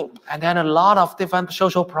稳定， And then a lot of different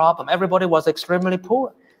social problems. Everybody was extremely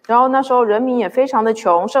poor. 然后那时候人民也非常的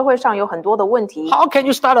穷，社会上有很多的问题。 How can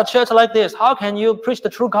you start a church like this? How can you preach the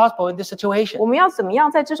true gospel in this situation? 我们要怎么样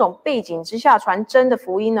在这种背景之下传真的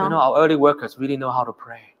福音呢？ Our early workers really know how to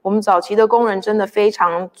pray. 我们早期的工人真的非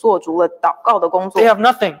常做足了祷告的工作 They，have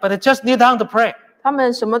nothing, but they just kneel down to pray. 他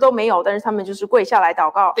们什么都没有，但是他们就是跪下来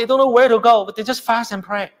祷告。 They don't know where to go, but they just fast and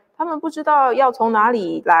pray. 他们不知道要从哪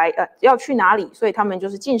里来，要去哪里，所以他们就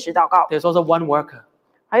是禁食祷告。 There's also one worker.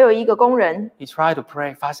 还有一个工人， He tried to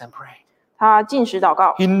pray, fast and pray. 他禁食祷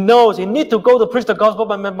告， He knows he need to go to preach the gospel,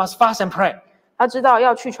 but must fast and pray. 他知道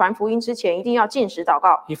要去传福音之前一定要禁食祷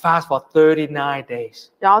告， He fasts for 39 days.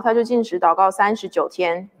 然后他就禁食祷告39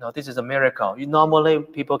天。 This is a miracle. Normally,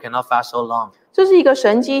 people cannot fast so long. 这是一个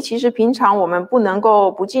神迹，其实平常我们不能够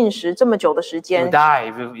不禁食这么久的时 You 间。 die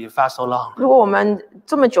if you fast so long. 如果我们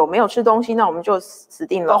这么久没有吃东西，那我们就死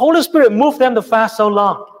定 The 了。 Holy Spirit moved them to fast so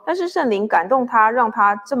long. 但是圣灵感动他，让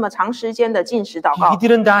他这么长时间的禁食祷 He 告，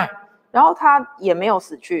 didn't die. 然后他也没有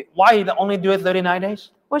死去。 Why he only do it 39 days?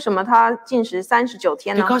 为什么他禁食39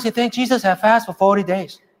天呢？ Because he thinks Jesus had fast for 40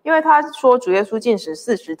 days. 因为他说主耶稣禁食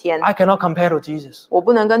40天， I cannot compare to Jesus. 我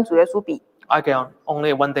不能跟主耶稣比， I can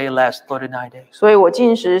only one day less, 39 days. 所以我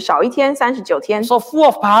禁食少一天39天。 So full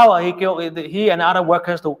of power, he and other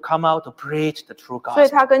workers to come out to preach the true 所以 gospel.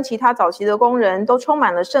 他跟其他早期的工人都充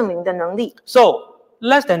满了圣灵的能力。 So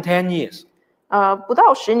less than 10 years. 不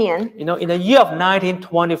到10年， In the year of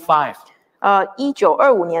 1925,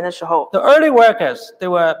 1925年的时候， the early workers, they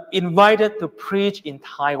were invited to preach in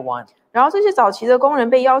Taiwan. 然后这些早期的工人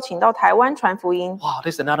被邀请到台湾传福音， Wow,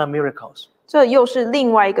 this is another miracle. 这又是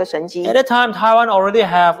另外一个神迹 At。that time, Taiwan already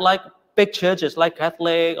have like big churches like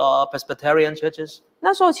Catholic or Presbyterian churches.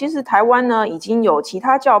 那时候其实台湾呢已经有其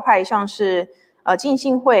他教派，像是浸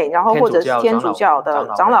信会，然后或者是天主教的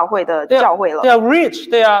长老会的教会了 They。are rich.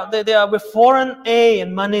 They are with foreign aid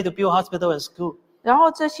and money to build hospital and school. 然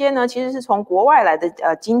后这些呢，其实是从国外来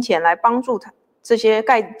的金钱来帮助这些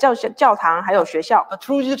盖教堂还有学校。 But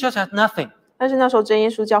True Jesus Church has nothing. 但是那时候真耶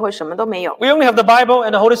稣教会什么都没有， We only have the Bible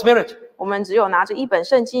and the Holy Spirit. 我们只有拿着一本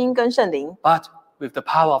圣经跟圣灵， But with the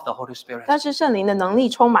power of the Holy Spirit. 但是圣灵的能力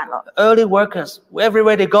充满了。 Early workers,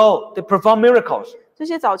 everywhere they go, they perform miracles. 这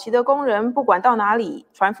些早期的工人不管到哪里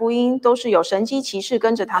传福音，都是有神迹奇事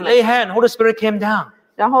跟着他们。 Lay hand, Holy Spirit came down.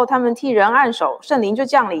 然后他们替人按手，圣灵就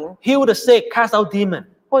降临， Heal the sick, cast out demon.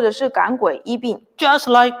 或者是赶鬼医病， Just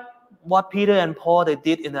like what Peter and Paul they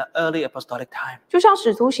did in the early apostolic time. 就像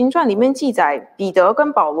使徒行传里面记载彼得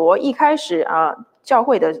跟保罗一开始教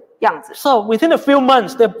会的样子。 So within a few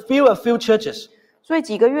months, they built a few churches. 所以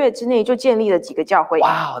几个月之内就建立了几个教会。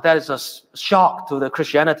 Wow, that is a shock to the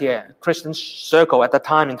Christianity, Christian circle at that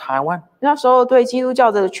time in Taiwan. 那时候对基督教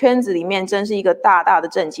的圈子里面真是一个大大的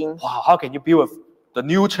震惊。 Wow, how can you build the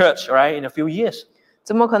new church, right, in a few years?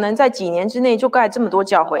 怎么可能在几年之内就盖这么多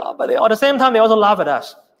教会？ But at the same time, they also laugh at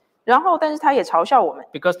us. 然后，但是他也嘲笑我们，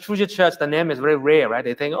 Because True Church, the name is very rare, right?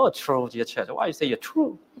 They think, oh, True Church. Why you say you're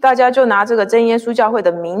true? 大家就拿这个真耶稣教会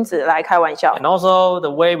的名字来开玩笑。 And also the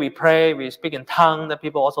way we pray, we speak in tongue, that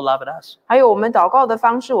people also laugh at us. 还有我们祷告的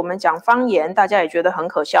方式，我们讲方言，大家也觉得很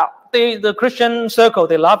可笑。 The Christian circle,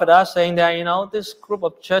 they laugh at us, saying that, this group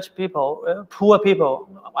of church people, poor people,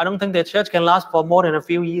 I don't think their church can last for more than a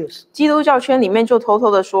few years. 基督教圈里面就偷偷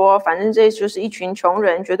的说，反正这就是一群穷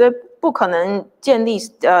人，绝对不可能建立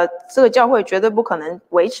这个教会，绝对不可能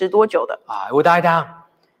维持多久的， It will die down.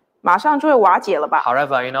 马上就会瓦解了吧。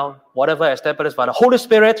 However, whatever established by the Holy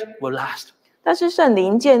Spirit will last. 但是圣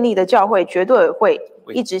灵建立的教会绝对会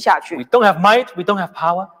一直下 We 去。 don't have might, we don't have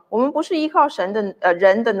power, 我们不是依靠神的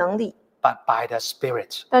人的能力， but by the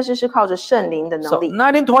Spirit. 但是是靠着圣灵的 So 能力。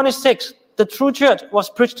 1926, the True Church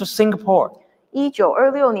was preached to Singapore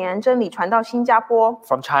 1926年，真理传到新加坡，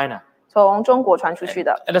 from China. 从中国传出去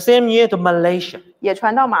的， At the same year to Malaysia. 也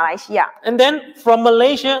传到马来西亚， And then from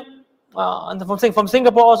Malaysia, and from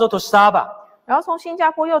Singapore also to Sabah. 然后从新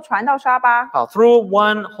加坡又传到沙巴， Through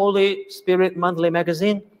one Holy Spirit monthly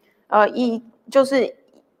magazine. 就是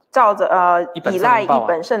照着依赖一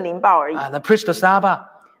本圣灵报而已， And then preached to Sabah.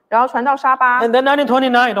 然后传到沙巴。 And then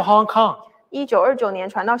 1929 to Hong Kong. 1929年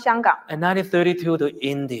传到香港， And 1932 to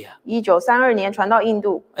India. 1932年传到印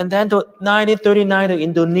度， And then to 1939 to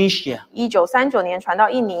Indonesia. 1939年传到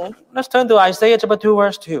印尼。 Let's turn to Isaiah chapter 2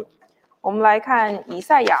 verse 2. 我们来看以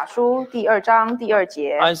赛亚书第2章第2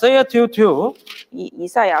节。 Isaiah 2:2. 以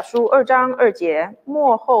赛亚书2章2节，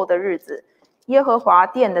末后的日子，耶和华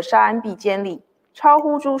殿的山必坚立，超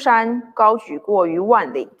乎诸山，高举过于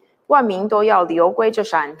万岭，万民都要流归这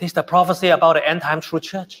山。 This is the prophecy about the end time true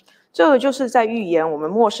church. 这个就是在预言我们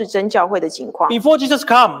末世真教会的情况。 Before Jesus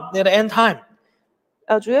come, at the end time,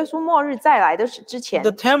 主耶稣末日再来的之前，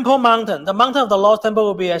 the temple mountain, the mountain of the Lord's temple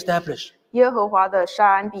will be established. 耶和华的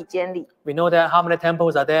山必坚立。 We know that how many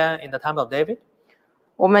temples are there in the time of David?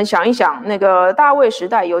 我们想一想，那个大卫时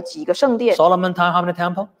代有几个圣殿？ Solomon time, how many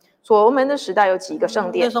temples? 所罗门的时代有几个圣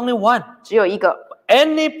殿？ There's only one. 只有一个。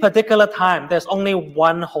 Any particular time, there's only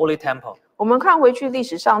one holy temple. 我们看回去历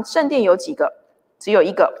史上，圣殿有几个？只有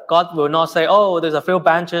一个。 God will not say, oh, there's a few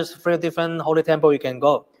branches, few different holy temple you can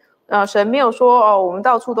go. 神没有说我们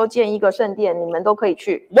到处都建一个圣殿，你们都可以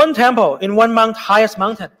去。 One temple in one highest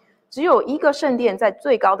mountain 只有一个圣殿在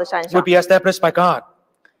最高的山 will 上， be established by God.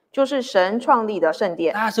 就是神创立的圣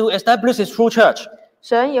殿。 As to establish His true church.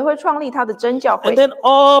 神也会创立他的真教 And 会， then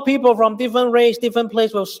all people from different race, different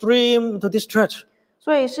place will stream to this church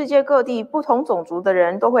所以世界各地不同种族的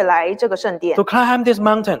人都会来这个圣殿， to climb this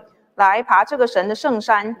mountain. 来爬这个神的圣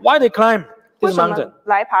山。 Why they climb 为 this 什么 mountain?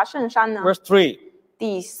 来爬圣山呢？ Verse 3.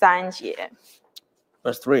 第3节，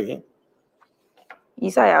 Verse 3. 以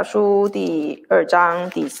赛亚书第2章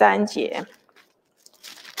第3节。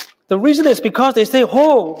 The reason is because they say,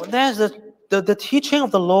 oh, there's the teaching of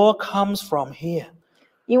the Lord comes from here.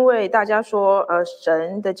 因为大家说，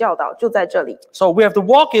神的教导就在这里， So we have to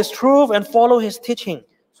walk His truth and follow His teaching.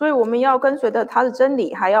 所以我们要跟随着他的真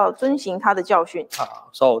理，还要遵行他的教训，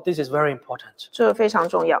 So this is very important. 这非常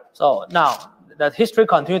重要。 So now, the history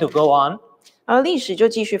continue to go on. 而历史就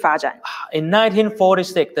继续发展。 In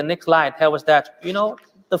 1946, the next slide tells us that,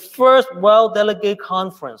 the first World Delegate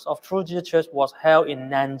Conference of True Jesus Church was held in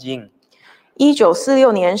Nanjing.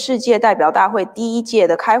 1946年世界代表大会第1届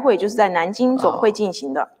的开会就是在南京总会进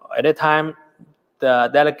行的。 At that time, the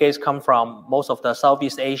delegates come from most of the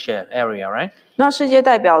Southeast Asia area, right? 那世界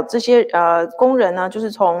代表这些工人呢，就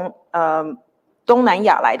是从东南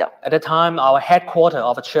亚来的。 At that time, our headquarters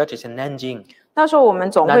of a church is in Nanjing. 那时候我们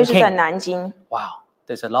总会是在南京， Wow,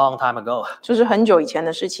 that's a long time ago. 就是很久以前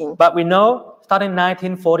的事情。 But we know, starting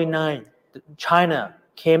 1949, China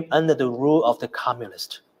came under the rule of the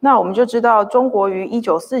communists. 那我们就知道，中国于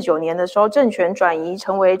1949年的时候政权转移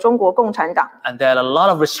成为中国共产党。 And there are a lot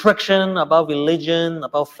of restriction about religion,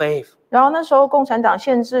 about faith. 然后那时候共产党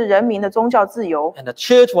限制人民的宗教自由， And the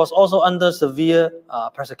church was also under severe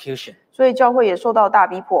persecution. 所以教会也受到大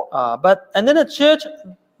逼迫。And then the church,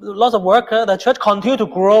 lots of workers, the church continued to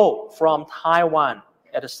grow from Taiwan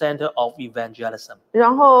at the center of evangelism.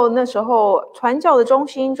 然后那时候传教的中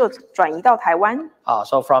心就转移到台湾。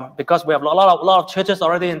Because we have a lot of churches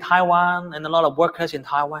already in Taiwan and a lot of workers in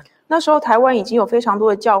Taiwan. 那时候台湾已经有非常多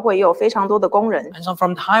的教会，也有非常多的工人。 And so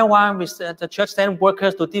from Taiwan, the church sent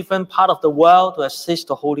workers to different parts of the world to assist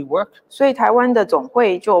the holy work. 所以台湾的总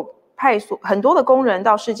会就派很多的工人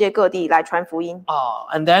到世界各地来传福音。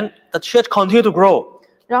And then the church continued to grow.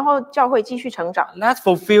 然后教会继续成长。 Let's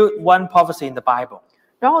fulfill one prophecy in the Bible.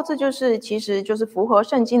 然后这其实就是符合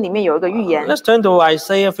圣经里面有一个预言。 Let's turn to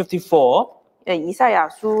Isaiah 54. 以赛亚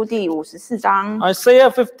书第54章。 Isaiah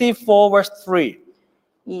 54 verse 3.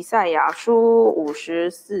 以赛亚书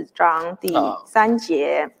54章第3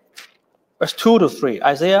节。Verse 2 to 3.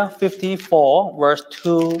 Isaiah 54 verse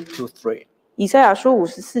 2 to 3. 以赛亚书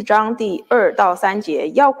54章第2到3节，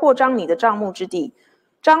要扩张你的帐幕之地，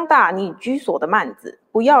张大你居所的幔子，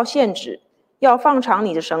不要限制，要放长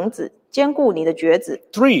你的绳子，坚固你的橛子。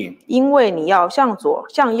3. 因为你要向左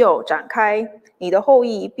向右展开，你的后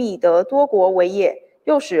裔必得多国为业，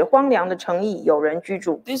又使荒凉的城邑有人居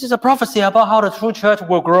住。 This is a prophecy about how the true church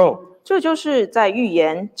will grow. 这就是在预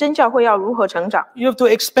言真教会要如何成长。 You have to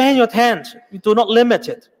expand your tent. You do not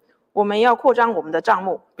limit it. 我们要扩张我们的帐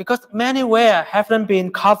幕， Because many where haven't been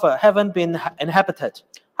covered, haven't been inhabited.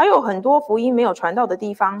 还有很多福音没有传到的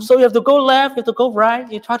地方。 So you have to go left, you have to go right,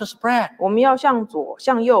 you try to spread. 我们要向左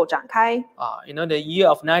向右展开。 The year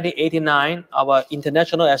of 1989, our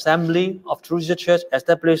International Assembly of True Jesus Church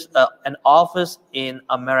established an office in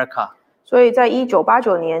America. 所以在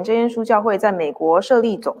1989年，真耶稣教会在美国设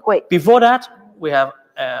立总会。 Before that, we have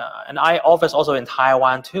an office also in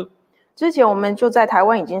Taiwan too. 之前我们就在台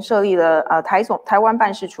湾已经设立了台湾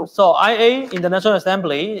办事处。 So IA International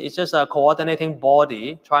Assembly is just a coordinating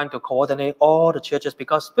body trying to coordinate all the churches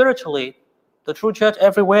because spiritually, the true church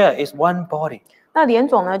everywhere is one body. 那联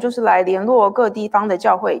总呢，就是来联络各地方的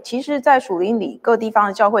教会。其实，在属灵里，各地方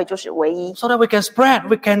的教会就是唯一。 So that we can spread,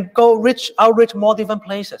 we can go outreach more different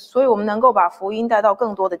places. 所以我们能够把福音带到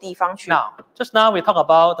更多的地方去。 Just now we talk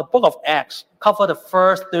about the book of Acts, cover the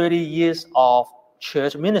first 30 years of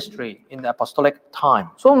church ministry in the apostolic time.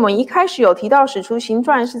 所以我们一开始有提到使徒行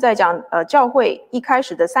传是在讲教会一开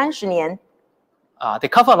始的30年。They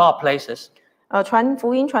cover a lot of places. 传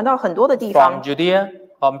福音传到很多的地方。 From Judea,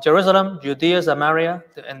 from Jerusalem, Judea, Samaria,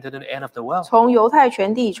 and to the end of the world. 从犹太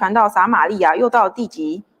全地传到撒玛利亚，又到地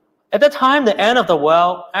极。 At that time, the end of the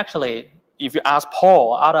world, actually, if you ask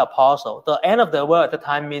Paul, other apostle, the end of the world at that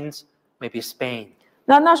time means maybe Spain.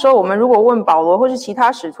 那时候我们如果问保罗或是其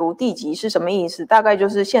他使徒，地极是什么意思？大概就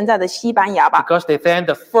是现在的西班牙吧。 Because they think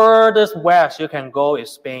the furthest west you can go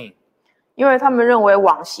is Spain. 因为他们认为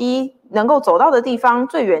往西能够走到的地方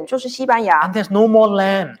最远就是西班牙。 And there's no more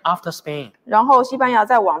land after Spain. 然后西班牙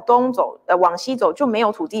再往东走，往西走就没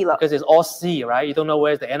有土地了。 Because it's all sea, right? You don't know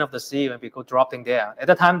where's the end of the sea when people dropping there. At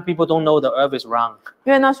that time, people don't know the earth is round.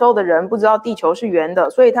 因为那时候的人不知道地球是圆的，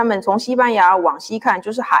所以他们从西班牙往西看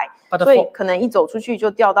就是海，所以可能一走出去就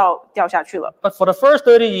掉下去了。 But for the first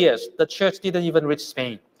 30 years, the church didn't even reach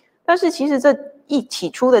Spain. 但是其实这起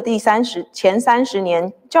初的前30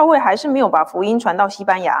年，教会还是没有把福音传到西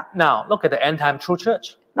班牙。 Now, look at the end time true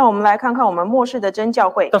church. 那我们来看看我们末世的真教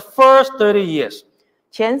会。 The first 30 years,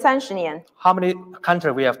 前30年， how many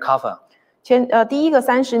countries we have covered? 第一个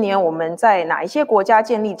30年，我们在哪一些国家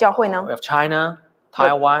建立教会呢？ We have China,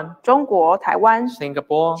 Taiwan, 中国、台湾、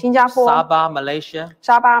 Singapore, 新加坡、 Sabah, Malaysia,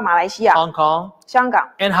 沙巴、马来西亚、 Hong Kong, 香港。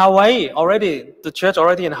 and Hawaii. Already, the church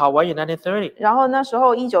already in Hawaii in 1930. 然后那时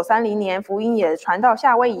候1930年，福音也传到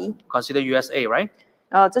夏威夷。 Consider USA, right?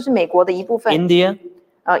 这是美国的一部分。 India,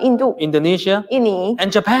 印度、 Indonesia, 印尼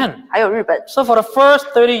and Japan. 还有日本。 So for the first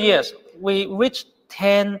 30 years, we reached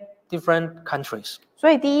 10 different countries. 所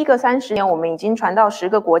以第一个30年，我们已经传到10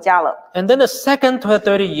个国家了。 And then the second 30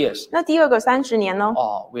 years, 那第二个30年呢？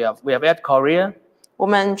 we have at Korea, 我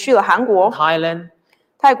们去了韩国、 Thailand,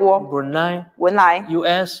 泰国、 Brunei, 文莱、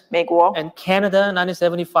 US, 美国， and Canada,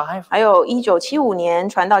 1975, 还有1975年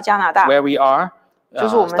传到加拿大， where we are. 就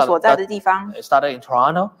是我们所在的地方。 It started in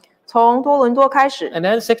Toronto, 从多伦多开始， and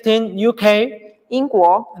then 16 UK, 英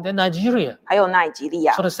国， and then Nigeria. 还有奈及利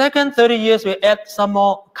亚 So。the second 30 years, we add some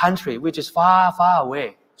more country, which is far, far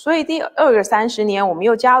away, 所以第二个30年，我们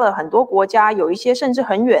又加了很多国家，有一些甚至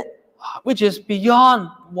很远。 which is beyond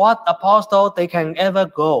what apostle they can ever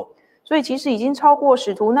go. 所以其实已经超过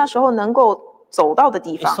使徒那时候能够走到的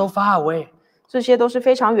地 It's 方， so far away. 这些都是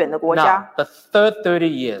非常远的国 Now, 家。 the third 30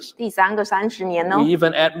 years, 第三个30年呢， we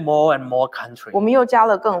even add more and more 我 countries. 们又加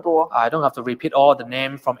了更多。 I don't have to repeat all the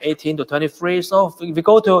names from 18 to 23. So if we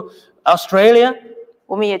go to Australia,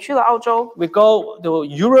 我们也去了澳洲， we go to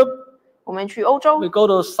Europe, 我们去欧洲， we go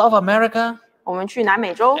to South America, 我们去南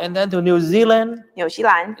美洲、 and then to New Zealand, 纽西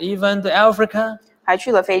兰， even to Africa. 还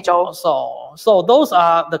去了非洲。 So those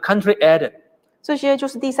are the country added. 这些就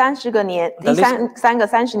是第30年， The 第三个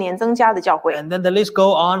30年增加的教会。 And then the list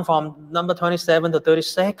go on from number 27 to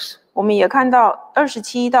 36. 我们也看到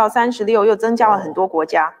27到36又增加了很多国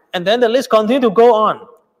家， And then the list continue to go on.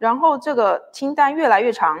 然后这个清单越来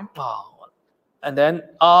越长， And then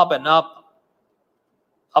up and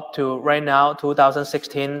up to right now,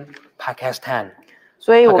 2016, Pakistan.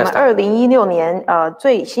 所以我们2016年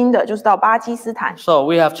最新的就是到巴基斯坦。 So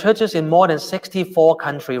we have churches in more than 64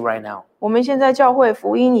 countries right now. 我们现在教会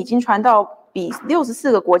福音已经传到比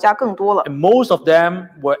64个国家更多了。 And most of them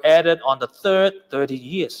were added on the third 30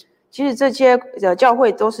 years. 其实这些教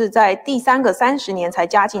会都是在第三个30年才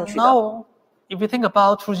加进去的。 Now, if you think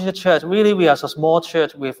about True Jesus Church, really we are a small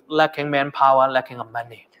church with lacking manpower, lacking of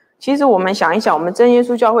money. 其实我们想一想，我们真耶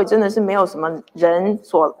稣教会真的是没有什么人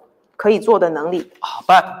所可以做的能力，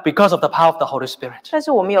 But because of the power of the Holy Spirit, 但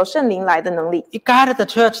是我们有圣灵来的能力， it guided the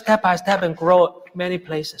church step by step and grow many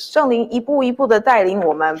places. 圣灵一步一步的带领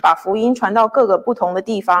我们，把福音传到各个不同的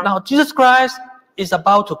地方。 Now, Jesus Christ is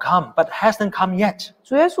about to come, but hasn't come yet.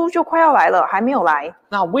 主耶稣就快要来了，还没有来。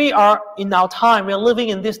 Now, we are in our time, we are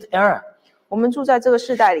living in this era. 我们住在这个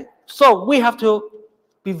世代里， So we have to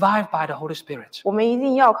be revived by the Holy Spirit. 我们一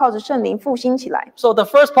定要靠着圣灵复兴起来。 So the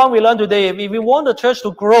first point we learned today, if we want the church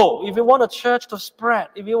to grow, if we want the church to spread,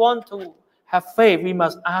 if we want to have faith, we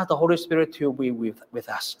must ask the Holy Spirit to be with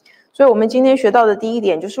us. 所以我们今天学到的第一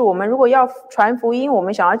点就是，我们如果要传福音，我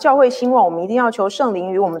们想要教会兴旺，我们一定要求圣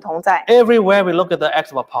灵与我们同在。 Everywhere we look at the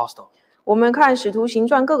Acts of Apostles, 我们看使徒行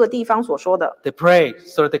传各个地方所说的， they pray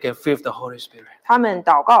so that they can feel the Holy Spirit. 他们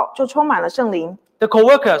祷告就充满了圣灵， The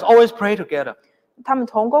co-workers always pray together. 他们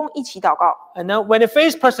同工一起祷告。 And now when they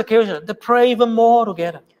face persecution, they pray even more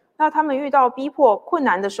together. 那他们遇到逼迫困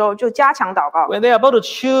难的时候，就加强祷告。 When they are about to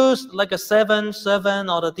choose like a servant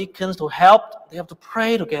or the deacons to help, they have to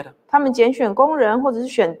pray together. 他们拣选工人或者是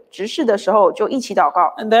选执事的时候，就一起祷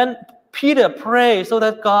告。 And then Peter prayed so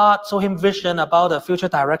that God show him vision about the future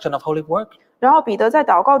direction of holy work. 然后彼得在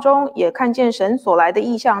祷告中也看见神所来的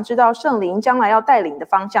意象，知道圣灵将来要带领的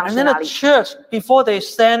方向 And 是 then 哪 the 里。 church, before they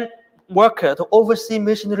send worker to oversee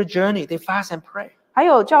missionary journey, they fast and pray. 还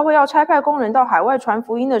有教会要差派工人到海外传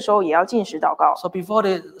福音的时候，也要禁食祷告。 So before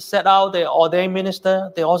they set out their ordained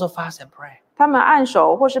minister, they also fast and pray. 他们按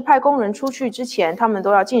手或是派工人出去之前，他们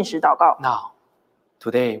都要禁食祷告。 Now,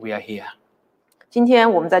 today we are here. 今天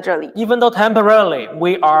我们在这里， Even though temporarily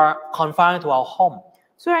we are confined to our home,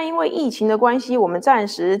 虽然因为疫情的关系，我们暂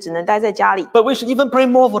时只能待在家里， but we should even pray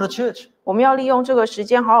more for the church 我们要利用这个时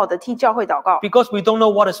间好好的替教会祷告， because we don't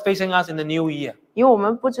know what is facing us in the new year. 因为我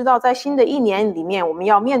们不知道在新的一年里面我们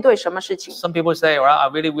要面对什么事情。 Some people say, well, I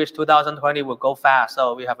really wish 2020 would go fast,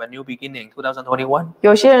 so we have a new beginning, 2021.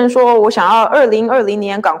 有些人说，我想要2020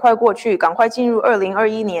年赶快过去，赶快进入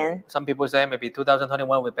2021年。 Some people say maybe 2021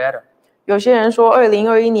 will be better. 有些人说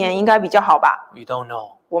2021年应该比较好吧， We don't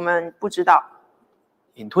know. 我们不知道。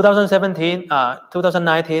 In 2019,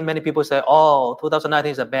 many people say, oh,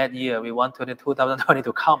 2019 is a bad year. We want 2020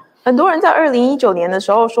 to come. 很多人在2019年的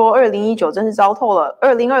时候说2019真是糟透了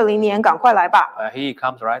，2020年赶快来吧。 Here it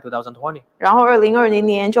comes, right? 2020. 然后2020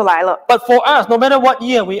年就来了。 But for us, no matter what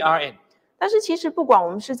year we are in, 但是其实不管我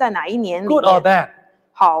们是在哪一年里 good or 面， bad,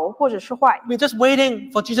 好或者是坏， we're just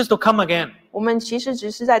waiting for Jesus to come again. 我们其实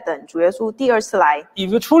只是在等主耶稣第二次来。 If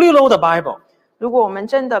you truly know the Bible, 如果我们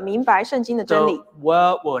真的明白圣经的真理， the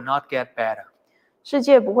world will not get better. 世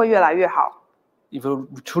界不会越来越好。 If you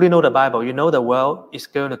truly know the Bible, you know the world is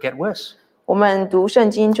going to get worse. 我们读圣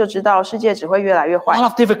经就知道世界只会越来越 A 坏， lot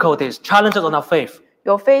of difficulties, challenges on our faith.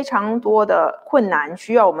 有非常多的困难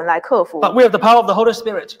需要我们来克服。 But we have the power of the Holy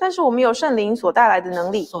Spirit. 但是我们有圣灵所带来的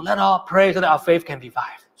能力， So let us pray so that our faith can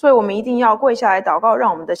revive. 所以我们一定要跪下来祷告，让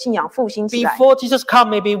我们的信仰复兴起来。 Before Jesus comes,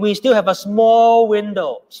 maybe we still have a small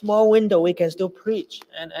window we can still preach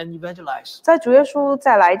and evangelize. 在主耶稣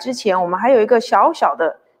再来之前，我们还有一个小小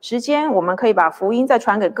的时间，我们可以把福音再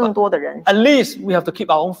传给更多的人。 At least we have to keep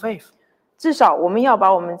our own faith. 至少我们要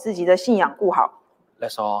把我们自己的信仰顾好。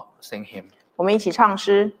 Let's all sing hymn. 我们一起唱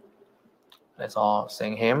诗， Let's all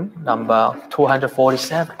sing hymn number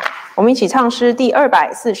 247. 我们一起唱诗第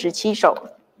247首。